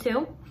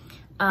 2022.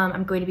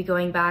 I'm going to be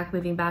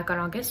moving back on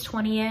August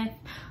 20th,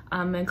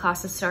 and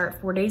classes start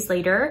 4 days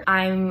later.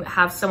 I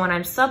have someone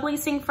I'm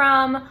subleasing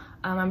from.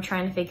 I'm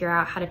trying to figure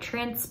out how to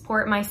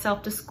transport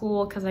myself to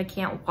school because I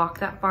can't walk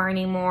that far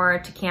anymore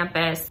to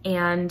campus.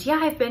 And yeah,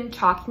 I've been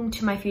talking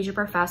to my future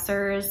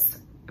professors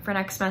for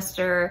next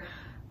semester,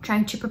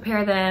 trying to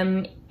prepare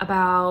them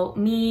about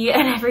me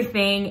and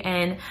everything.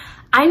 And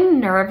I'm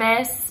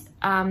nervous.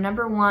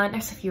 Number one,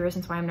 there's a few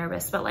reasons why I'm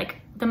nervous, but like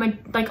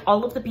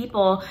all of the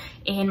people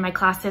in my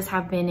classes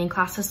have been in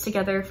classes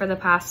together for the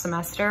past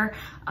semester.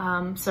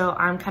 So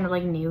I'm kind of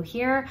like new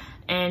here.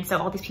 And so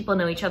all these people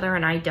know each other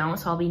and I don't,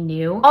 so I'll be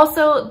new.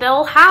 Also,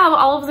 they'll have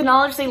all of the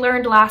knowledge they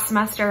learned last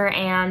semester,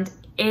 and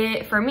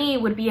it, for me,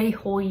 would be a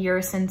whole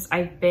year since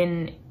I've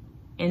been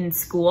in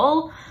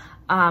school.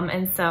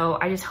 And so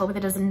I just hope that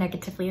doesn't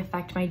negatively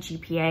affect my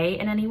GPA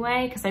in any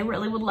way, because I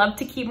really would love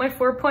to keep my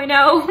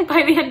 4.0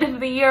 by the end of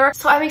the year.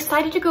 So I'm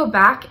excited to go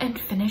back and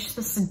finish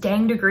this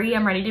dang degree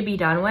I'm ready to be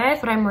done with,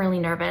 but I'm really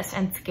nervous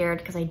and scared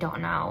because I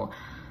don't know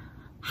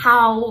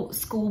how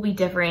school will be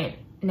different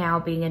now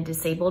being a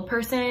disabled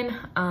person.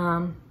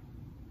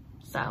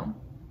 So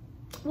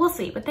we'll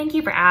see, but thank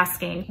you for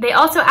asking. They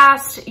also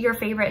asked your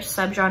favorite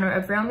subgenre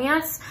of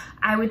romance.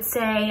 I would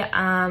say,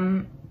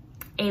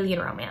 alien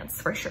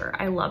romance for sure.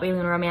 I love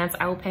alien romance.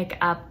 I will pick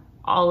up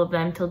all of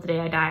them till the day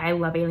I die. I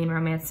love alien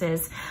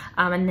romances.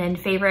 And then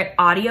favorite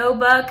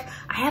audiobook,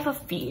 I have a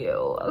few,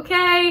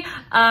 okay?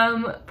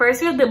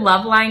 First we have the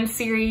Love Line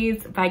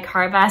series by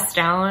Cara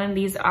Stone.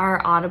 These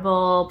are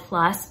Audible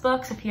Plus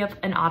books. If you have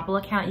an Audible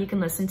account, you can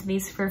listen to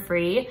these for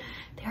free.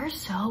 They're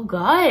so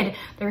good.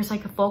 There's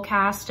like a full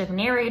cast of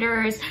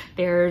narrators.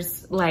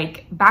 There's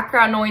like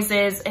background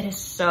noises. It is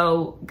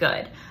so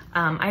good.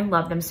 I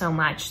love them so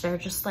much. They're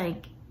just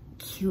like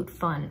cute,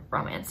 fun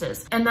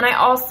romances. And then I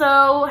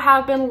also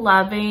have been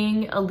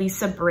loving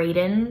Elisa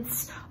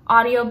Braden's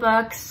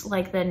audiobooks.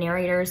 Like the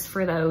narrators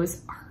for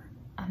those are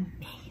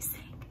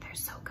amazing. They're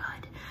so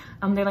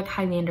good. They're like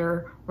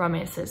Highlander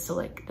romances. So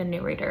like the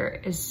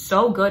narrator is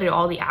so good at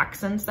all the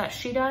accents that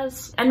she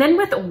does. And then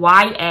with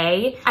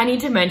YA, I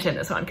need to mention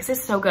this one because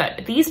it's so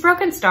good. These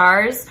Broken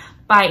Stars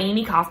by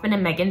Amy Kaufman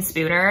and Megan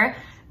Spooner.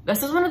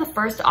 This is one of the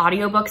first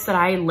audiobooks that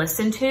I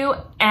listened to,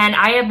 and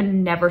I have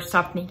never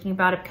stopped thinking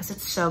about it because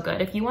it's so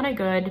good. If you want a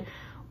good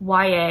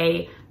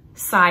YA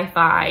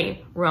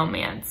sci-fi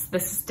romance,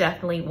 this is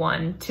definitely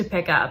one to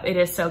pick up. It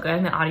is so good,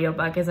 and the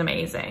audiobook is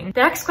amazing.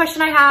 The next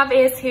question I have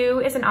is, who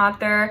is an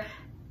author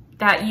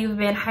that you've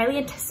been highly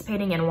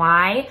anticipating and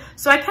why.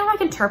 So I kind of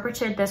like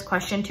interpreted this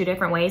question two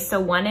different ways. So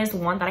one is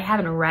one that I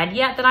haven't read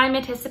yet that I'm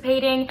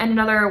anticipating, and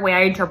another way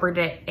I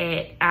interpreted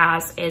it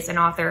as is an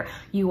author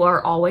you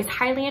are always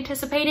highly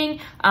anticipating,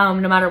 no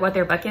matter what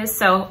their book is.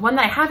 So one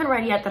that I haven't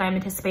read yet that I'm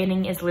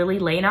anticipating is Lily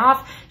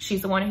Lainoff.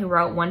 She's the one who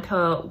wrote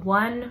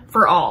One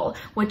for All,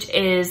 which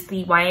is the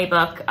YA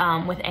book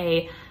with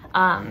a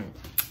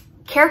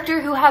character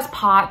who has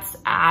pots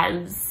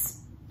as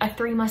a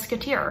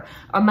musketeer.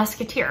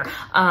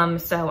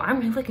 So I'm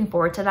really looking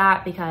forward to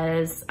that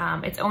because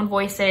its own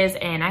voices,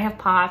 and I have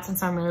pots, and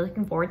so I'm really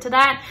looking forward to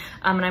that.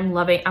 And I'm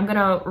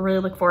gonna really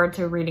look forward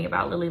to reading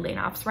about Lily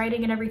Lainoff's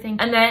writing and everything.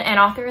 And then an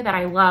author that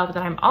I love,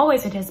 that I'm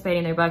always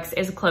anticipating their books,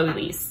 is Chloe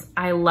Leese.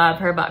 I love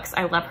her books.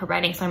 I love her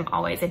writing, so I'm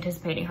always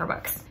anticipating her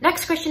books.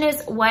 Next question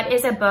is, what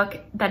is a book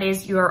that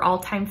is your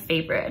all-time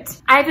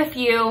favorite? I have a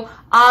few.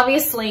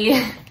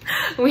 Obviously,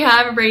 we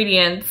have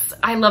Radiance.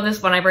 I love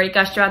this one. I've already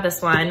gushed about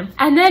this one.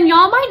 And then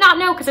y'all might not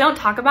know because I don't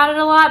talk about it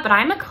a lot, but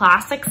I'm a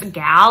classics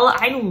gal.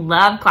 I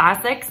love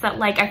classics. That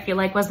like I feel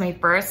like was my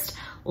first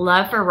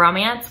love for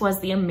romance, was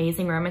the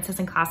amazing romances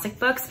and classic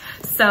books.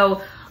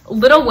 So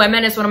Little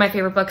Women is one of my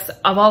favorite books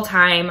of all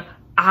time.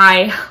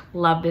 I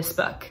love this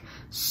book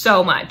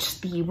so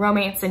much. The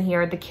romance in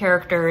here, the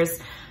characters,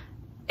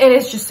 it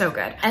is just so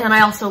good. And then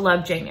I also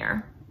love Jane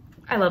Eyre.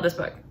 I love this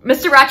book.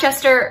 Mr.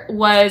 Rochester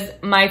was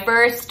my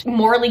first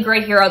morally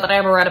gray hero that I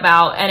ever read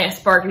about, and it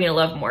sparked me to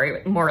love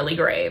morally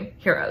gray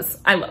heroes.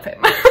 I love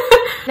him.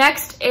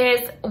 Next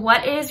is,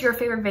 what is your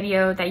favorite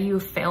video that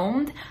you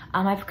filmed?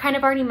 I've kind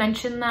of already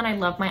mentioned that I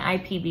love my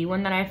IPB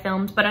one that I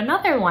filmed, but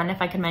another one,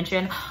 if I can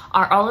mention,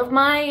 are all of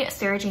my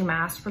Sarah J.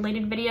 Maas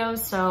related videos.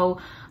 So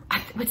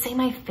I would say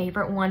my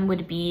favorite one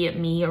would be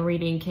me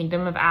reading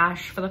Kingdom of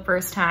Ash for the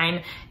first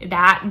time.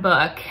 That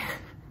book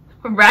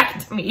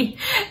wrecked me,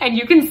 and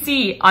you can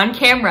see on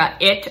camera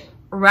it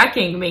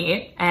wrecking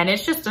me, and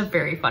it's just a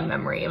very fun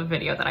memory of a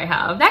video that I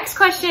have. Next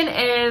question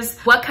is,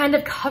 what kind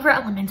of cover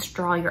elements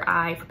draw your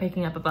eye for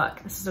picking up a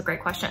book? This is a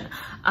great question.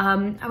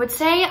 I would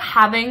say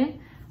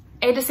having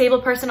a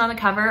disabled person on the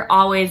cover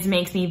always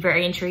makes me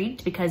very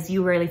intrigued because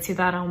you rarely see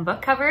that on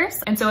book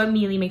covers, and so it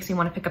immediately makes me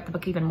want to pick up the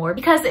book even more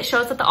because it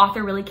shows that the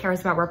author really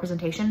cares about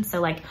representation. So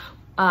like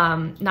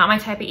Not My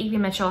Type of Evie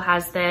Mitchell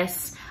has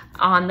this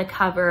on the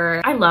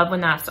cover. I love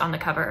when that's on the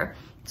cover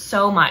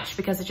so much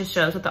because it just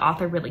shows that the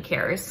author really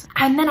cares.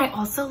 And then I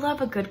also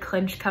love a good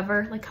clinch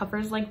cover, like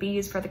covers like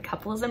these where the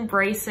couple is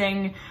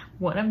embracing,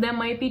 one of them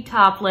might be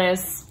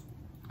topless.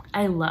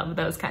 I love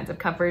those kinds of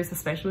covers,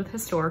 especially with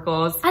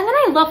historicals. And then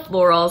I love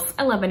florals.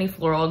 I love any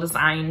floral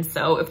design,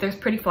 so if there's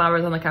pretty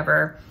flowers on the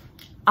cover,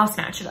 I'll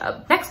snatch it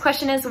up. Next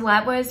question is,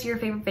 what was your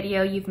favorite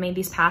video you've made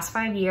these past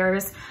 5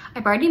 years?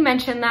 I've already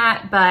mentioned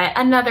that, but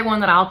another one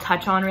that I'll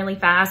touch on really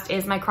fast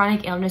is my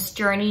chronic illness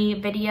journey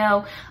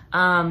video.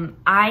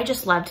 I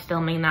just loved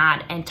filming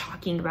that and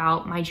talking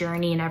about my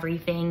journey and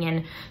everything,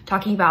 and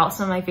talking about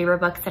some of my favorite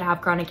books that have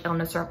chronic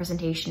illness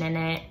representation in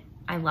it.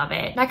 I love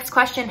it. Next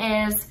question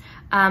is,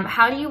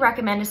 how do you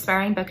recommend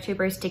aspiring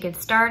booktubers to get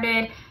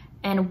started?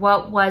 And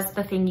what was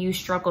the thing you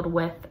struggled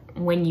with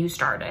when you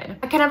started?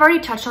 I kind of already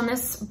touched on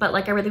this, but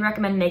like I really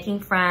recommend making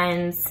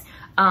friends.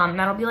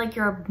 That'll be like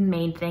your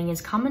main thing,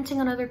 is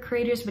commenting on other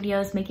creators'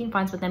 videos, making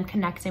friends with them,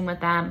 connecting with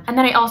them. And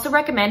then I also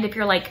recommend, if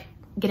you're like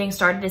getting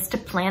started, is to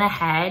plan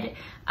ahead.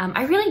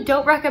 I really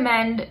don't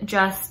recommend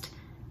just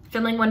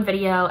filming one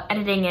video,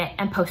 editing it,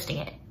 and posting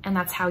it, and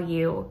that's how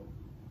you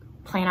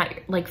plan out,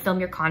 like film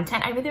your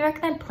content. I really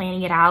recommend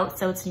planning it out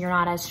so you're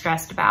not as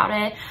stressed about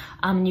it.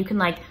 You can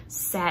like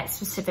set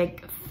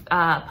specific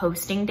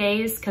posting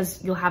days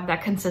because you'll have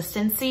that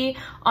consistency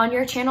on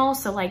your channel.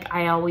 So like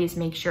I always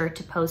make sure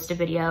to post a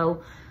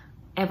video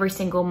every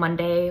single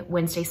Monday,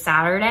 Wednesday,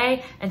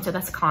 Saturday, and so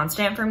that's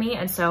constant for me,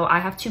 and so I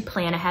have to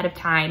plan ahead of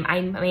time.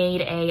 I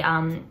made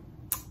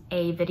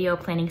a video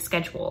planning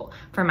schedule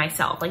for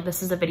myself. Like,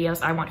 this is the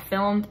videos I want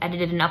filmed,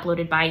 edited, and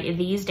uploaded by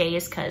these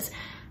days, because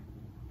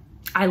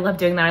I love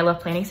doing that. I love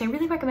planning. So I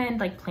really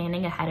recommend like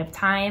planning ahead of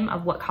time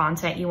of what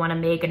content you want to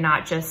make, and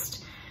not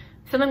just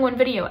filming one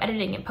video,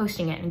 editing it,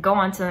 posting it, and go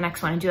on to the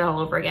next one and do that all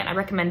over again. I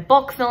recommend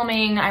bulk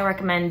filming. I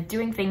recommend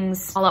doing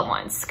things all at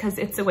once because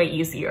it's way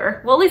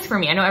easier. Well, at least for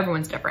me. I know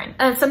everyone's different.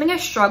 Something I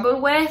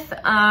struggled with,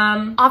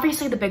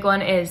 obviously the big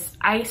one is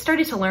I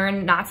started to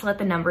learn not to let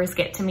the numbers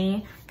get to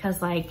me,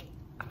 because like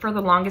for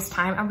the longest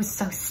time I was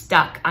so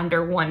stuck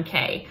under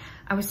 1K.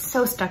 I was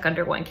so stuck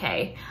under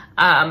 1K.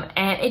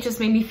 And it just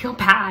made me feel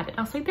bad. And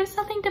I was like, there's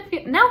nothing to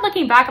feel, now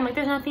looking back, I'm like,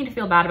 there's nothing to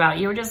feel bad about.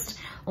 You were just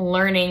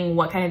learning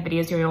what kind of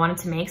videos you wanted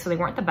to make, so they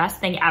weren't the best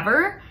thing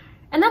ever.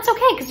 And that's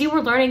okay, because you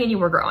were learning and you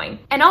were growing.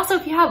 And also,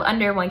 if you have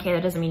under 1K,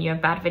 that doesn't mean you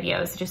have bad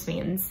videos. It just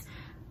means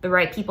the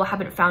right people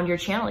haven't found your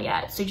channel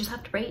yet. So you just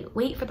have to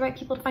wait for the right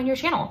people to find your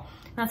channel.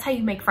 And that's how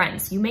you make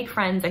friends. You make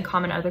friends and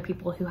comment on other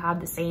people who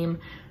have the same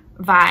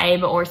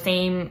vibe or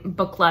same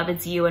book love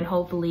as you, and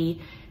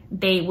hopefully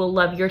they will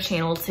love your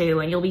channel too,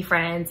 and you'll be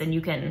friends and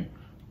you can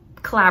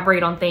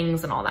collaborate on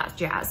things and all that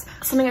jazz.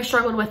 Something I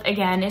struggled with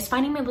again is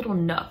finding my little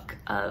nook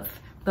of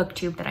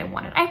booktube that I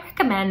wanted. I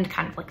recommend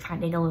kind of like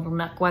finding a little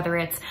nook, whether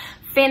it's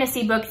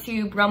fantasy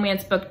booktube,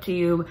 romance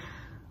booktube,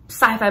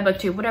 sci-fi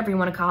booktube, whatever you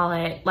want to call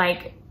it.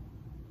 Like,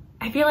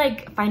 I feel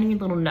like finding a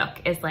little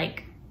nook is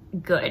like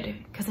good,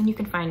 because then you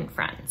can find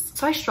friends.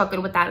 So I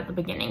struggled with that at the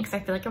beginning because I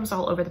feel like I was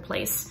all over the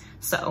place.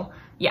 So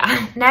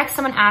yeah. Next,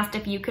 someone asked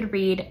if you could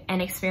read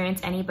and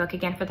experience any book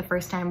again for the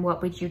first time,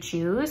 what would you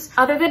choose?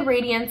 Other than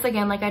Radiance,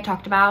 again, like I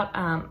talked about,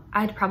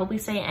 I'd probably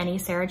say any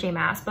Sarah J.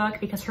 Maas book,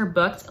 because her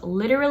books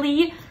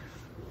literally,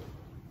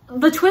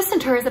 the twists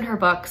and turns in her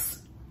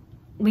books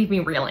leave me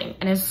reeling,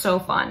 and it's so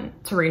fun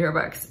to read her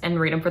books and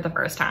read them for the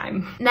first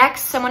time.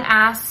 Next, someone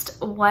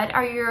asked, what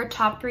are your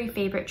top 3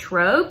 favorite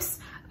tropes?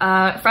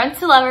 Friends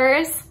to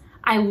lovers.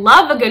 I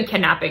love a good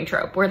kidnapping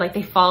trope where like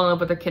they fall in love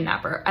with their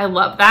kidnapper. I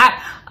love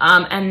that.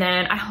 And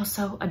then I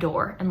also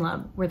adore and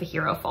love where the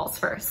hero falls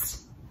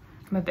first.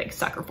 I'm a big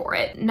sucker for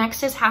it.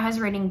 Next is, how has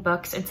reading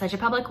books in such a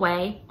public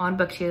way on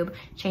BookTube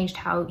changed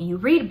how you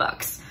read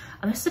books?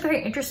 This is a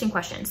very interesting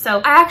question. So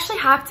I actually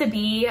have to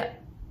be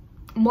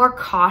more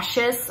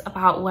cautious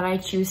about what I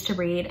choose to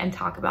read and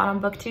talk about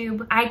on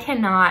BookTube. I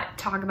cannot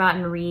talk about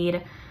and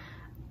read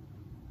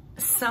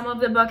some of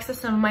the books that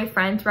some of my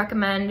friends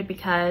recommend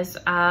because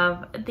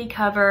of the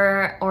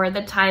cover or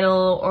the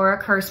title or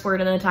a curse word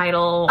in the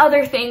title.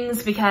 Other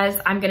things because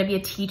I'm gonna be a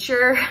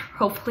teacher.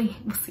 Hopefully,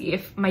 we'll see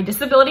if my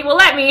disability will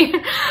let me.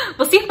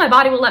 We'll see if my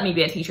body will let me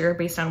be a teacher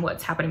based on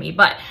what's happened to me.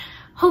 But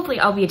hopefully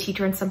I'll be a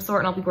teacher in some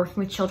sort and I'll be working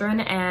with children.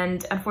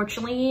 And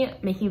unfortunately,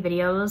 making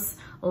videos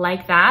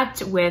like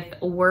that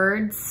with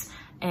words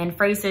and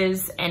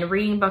phrases and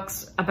reading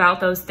books about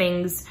those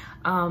things,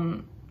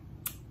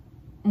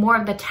 more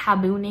of the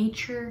taboo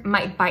nature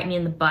might bite me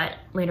in the butt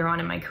later on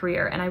in my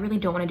career, and I really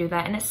don't want to do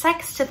that. And it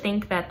sucks to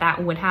think that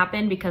that would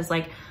happen, because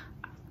like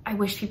I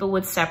wish people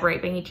would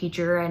separate being a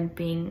teacher and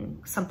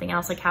being something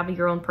else, like having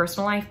your own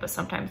personal life, but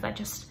sometimes that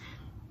just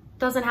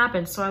doesn't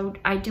happen. So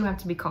I do have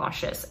to be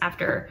cautious.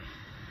 After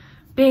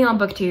being on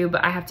BookTube,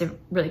 I have to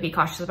really be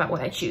cautious about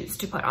what I choose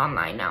to put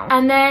online now.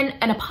 And then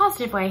in a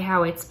positive way,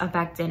 how it's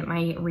affected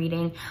my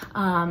reading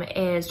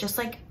is just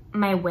like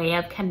my way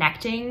of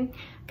connecting.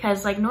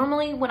 Because like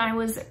normally when I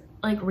was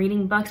like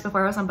reading books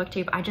before I was on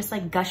BookTube, I just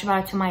like gush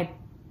about it to my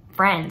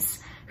friends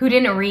who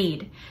didn't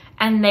read,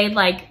 and they'd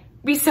like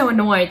be so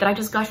annoyed that I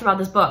just gushed about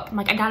this book. I'm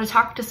like, I gotta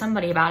talk to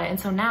somebody about it. And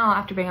so now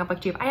after being on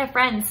BookTube, I have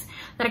friends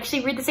that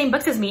actually read the same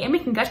books as me, and we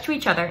can gush to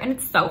each other, and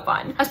it's so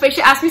fun. I suppose you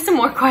should ask me some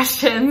more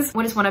questions.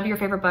 What is one of your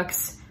favorite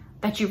books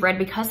that you've read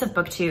because of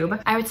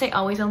BookTube? I would say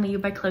Always Only You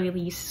by Chloe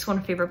Leese. It's one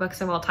of my favorite books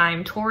of all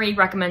time. Tori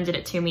recommended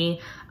it to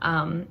me.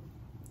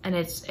 And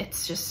it's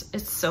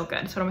so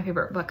good. It's one of my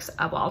favorite books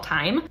of all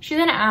time. She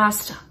then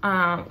asked,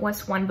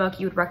 what's one book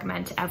you would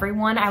recommend to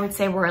everyone? I would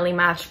say Royally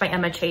Matched by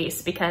Emma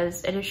Chase,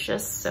 because it is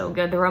just so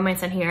good. The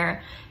romance in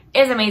here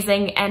is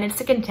amazing, and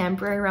it's a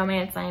contemporary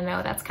romance. I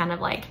know that's kind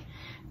of like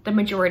the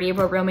majority of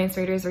what romance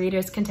readers read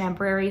is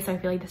contemporary, so I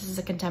feel like this is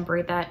a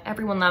contemporary that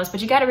everyone loves,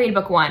 but you gotta read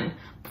book 1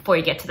 before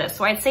you get to this.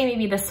 So I'd say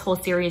maybe this whole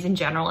series in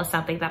general is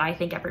something that I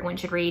think everyone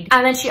should read.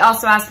 And then she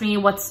also asked me,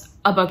 what's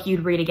a book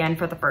you'd read again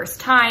for the first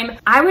time?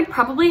 I would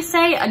probably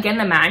say Again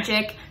the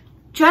Magic,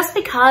 just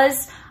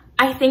because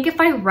I think if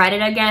I read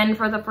it again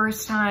for the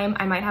first time,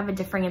 I might have a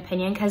differing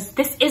opinion, because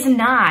this is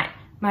not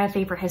my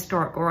favorite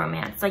historical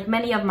romance, like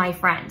many of my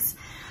friends.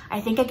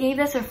 I think I gave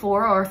this a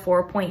 4 or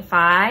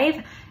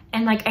 4.5.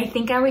 And like, I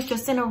think I was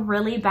just in a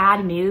really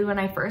bad mood when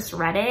I first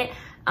read it.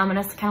 And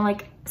it's kind of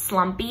like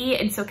slumpy,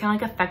 and so kind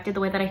of like affected the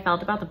way that I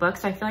felt about the book.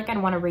 So I feel like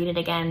I'd want to read it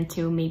again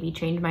to maybe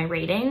change my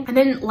rating. And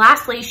then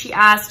lastly, she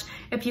asked,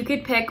 if you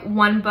could pick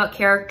one book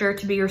character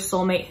to be your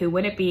soulmate, who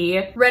would it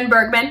be? Ren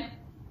Bergman.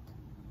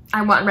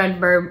 I want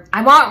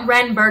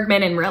Ren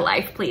Bergman in real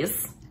life,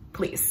 please.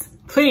 Please,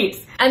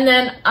 please. And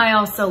then I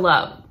also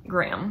love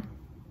Graham.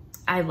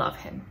 I love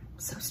him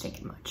so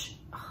stinking much.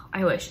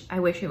 I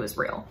wish he was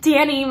real.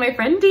 Danny, my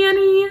friend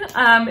Danny,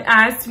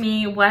 asked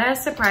me, what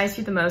has surprised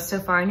you the most so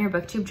far in your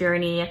BookTube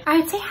journey?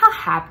 I'd say how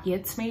happy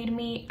it's made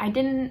me. I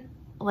didn't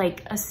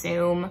like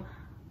assume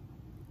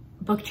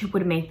BookTube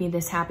would make me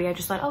this happy. I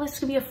just thought, oh, this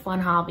could be a fun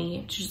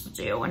hobby to just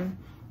do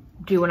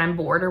when I'm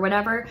bored or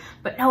whatever.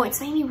 But no, it's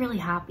made me really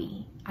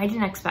happy. I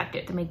didn't expect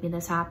it to make me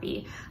this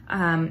happy.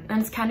 And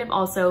it's kind of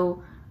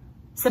also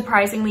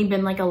surprisingly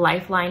been like a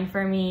lifeline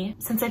for me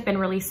since I've been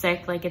really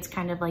sick. Like, it's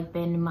kind of like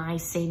been my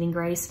saving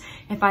grace.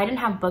 If I didn't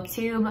have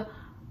BookTube,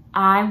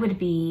 I would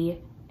be,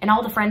 and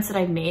all the friends that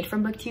I've made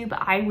from BookTube,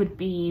 I would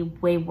be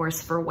way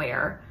worse for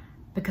wear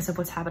because of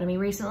what's happened to me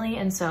recently.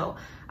 And so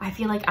I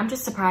feel like I'm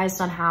just surprised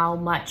on how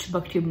much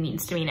BookTube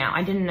means to me now.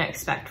 I didn't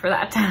expect for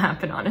that to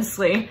happen,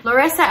 honestly.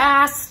 Larissa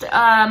asked,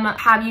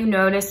 have you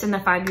noticed in the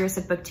 5 years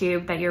of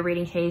BookTube that your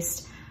reading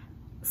taste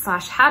 /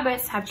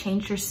 habits have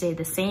changed or stayed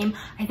the same?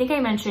 I think I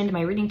mentioned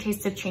my reading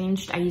tastes have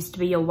changed. I used to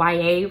be a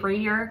YA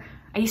reader.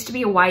 I used to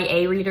be a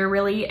YA reader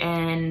really,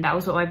 and that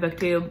was what my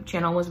booktube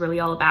channel was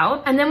really all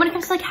about. And then when it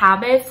comes to like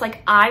habits,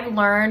 like I've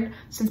learned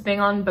since being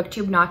on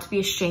booktube not to be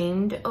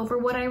ashamed over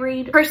what I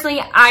read.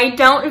 Personally, I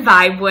don't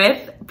vibe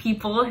with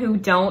people who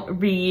don't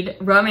read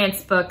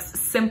romance books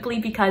simply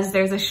because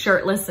there's a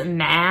shirtless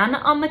man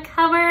on the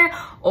cover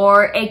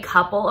or a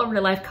couple, a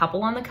real life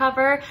couple on the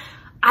cover.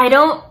 I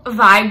don't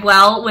vibe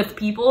well with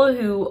people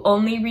who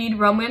only read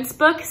romance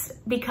books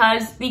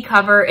because the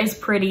cover is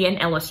pretty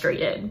and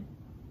illustrated.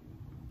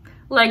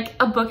 Like,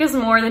 a book is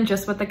more than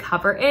just what the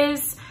cover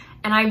is,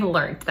 and I've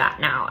learned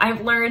that now.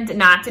 I've learned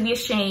not to be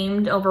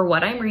ashamed over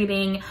what I'm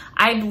reading.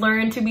 I've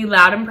learned to be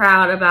loud and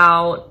proud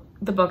about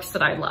the books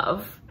that I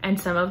love, and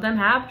some of them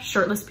have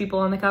shirtless people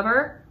on the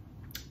cover,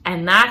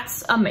 and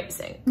that's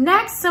amazing.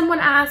 Next, someone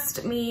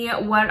asked me,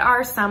 what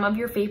are some of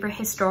your favorite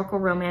historical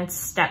romance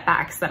step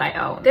backs that I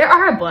own? There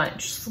are a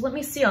bunch, so let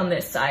me see on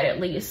this side at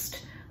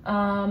least.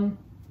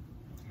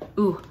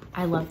 Ooh,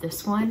 I love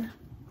this one.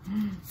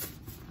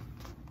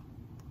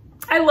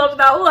 I love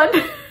that one.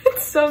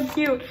 It's so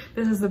cute.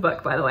 This is the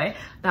book, by the way.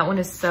 That one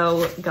is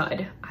so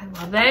good. I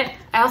love it.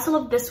 I also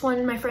love this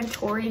one. My friend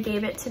Tori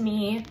gave it to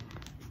me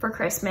for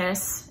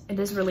Christmas. It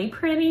is really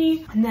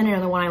pretty. And then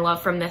another one I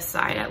love from this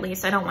side, at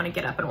least. I don't want to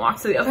get up and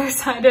walk to the other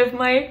side of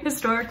my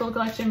historical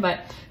collection, but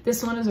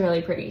this one is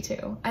really pretty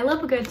too. I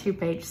love a good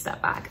 2-page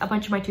step back. A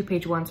bunch of my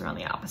 2-page ones are on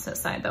the opposite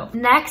side though.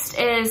 Next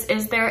is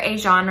there a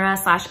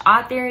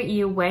genre/author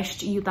you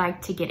wished you'd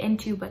like to get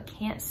into but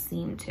can't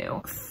seem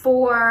to?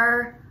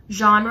 For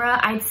genre,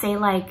 I'd say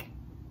like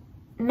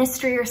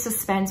mystery or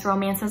suspense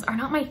romances are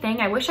not my thing.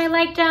 I wish I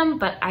liked them,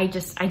 but I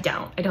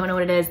don't. I don't know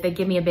what it is. They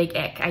give me a big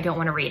ick. I don't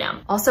want to read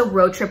them. Also,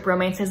 road trip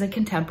romances in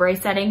contemporary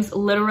settings,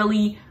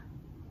 literally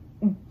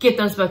get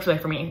those books away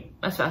from me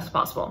as fast as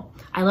possible.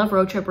 I love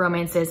road trip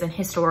romances and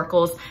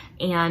historicals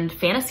and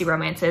fantasy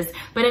romances,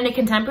 but in a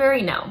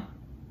contemporary, no.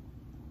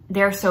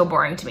 They're so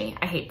boring to me.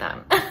 I hate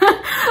them.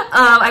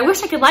 I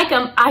wish I could like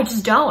them. I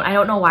just don't. I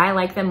don't know why I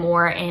like them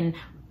more in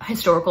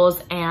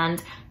historicals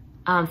and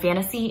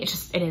fantasy.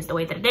 It is the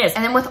way that it is.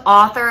 And then with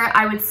author,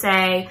 I would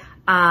say,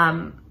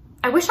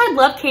 I wish I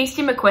loved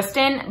Casey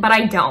McQuiston, but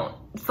I don't.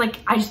 It's like,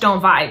 I just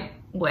don't vibe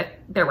with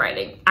their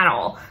writing at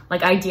all.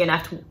 Like I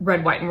DNF'd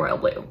Red, White, and Royal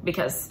Blue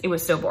because it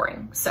was so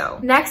boring. So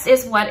next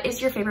is, what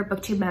is your favorite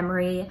booktube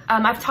memory?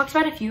 I've talked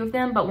about a few of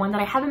them, but one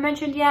that I haven't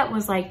mentioned yet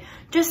was like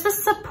just the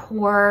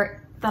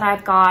support that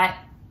I've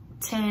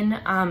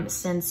gotten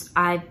since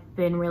I've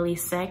been really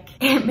sick.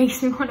 It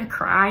makes me want to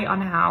cry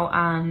on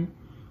how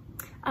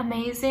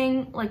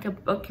amazing like a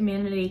book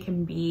community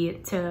can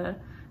be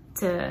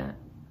to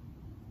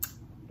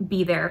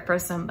be there for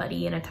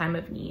somebody in a time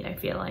of need. I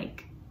feel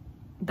like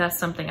that's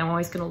something I'm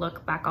always going to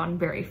look back on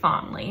very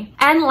fondly.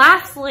 And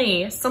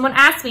lastly, someone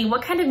asked me,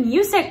 what kind of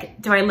music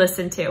do I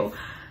listen to?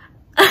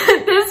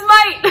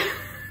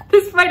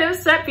 This might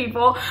upset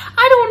people.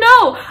 I don't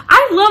know.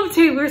 I love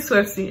Taylor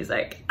Swift's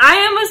music. I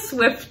am a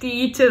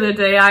Swiftie to the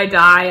day I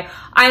die.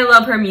 I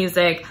love her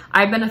music.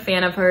 I've been a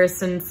fan of hers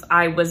since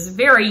I was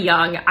very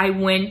young. I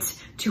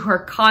went to her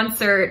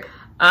concert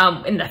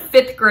in the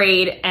 5th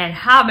grade and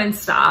haven't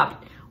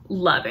stopped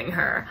loving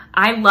her.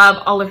 I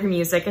love all of her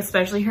music,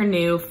 especially her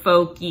new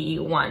folky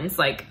ones.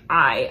 Like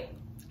I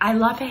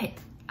love it.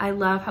 I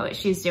love how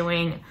she's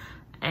doing.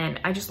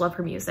 And I just love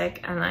her music,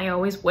 and I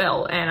always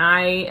will. And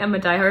I am a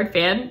diehard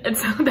fan, and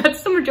so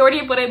that's the majority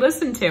of what I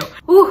listen to.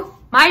 Ooh,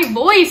 my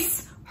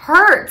voice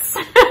hurts.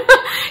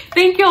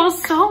 Thank you all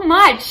so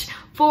much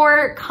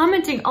for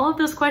commenting all of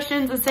those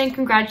questions and saying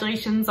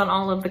congratulations on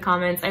all of the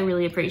comments. I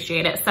really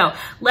appreciate it. So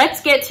let's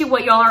get to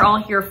what y'all are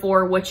all here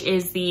for, which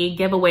is the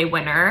giveaway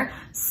winner.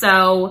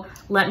 So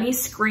let me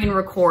screen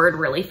record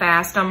really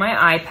fast on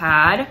my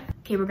iPad.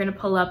 Okay, we're gonna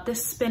pull up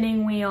this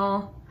spinning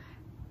wheel.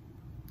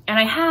 And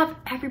I have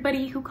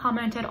everybody who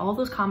commented, all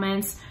those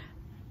comments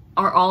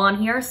are all on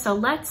here. So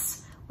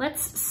let's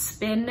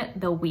spin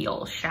the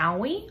wheel, shall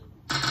we?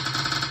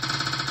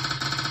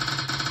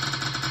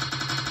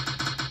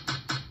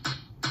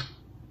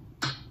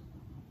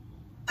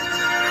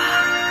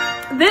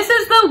 This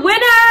is the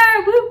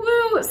winner! Woo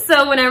woo!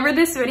 So whenever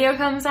this video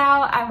comes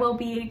out, I will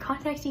be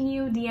contacting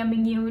you,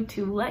 DMing you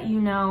to let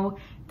you know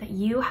that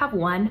you have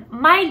won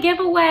my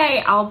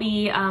giveaway. I'll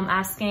be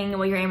asking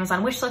what your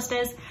Amazon wish list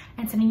is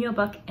and sending you a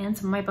book and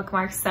some of my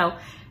bookmarks. So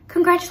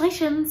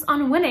congratulations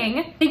on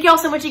winning. Thank you all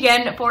so much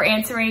again for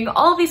answering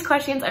all of these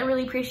questions. I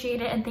really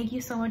appreciate it. And thank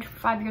you so much for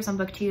 5 years on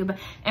BookTube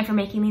and for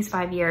making these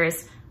 5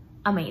 years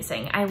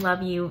amazing. I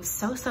love you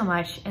so, so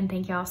much. And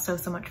thank you all so,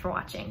 so much for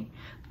watching.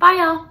 Bye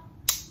y'all.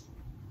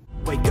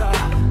 Wake up,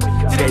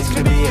 today's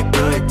gonna be a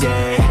good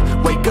day.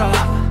 Wake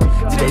up,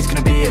 today's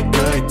gonna be a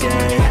good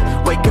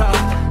day. Wake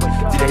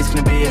up, today's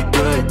gonna be a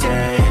good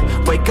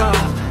day. Wake up,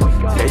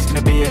 today's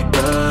gonna be a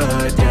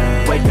good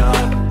day. Wake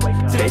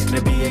up, today's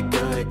gonna be a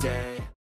good day.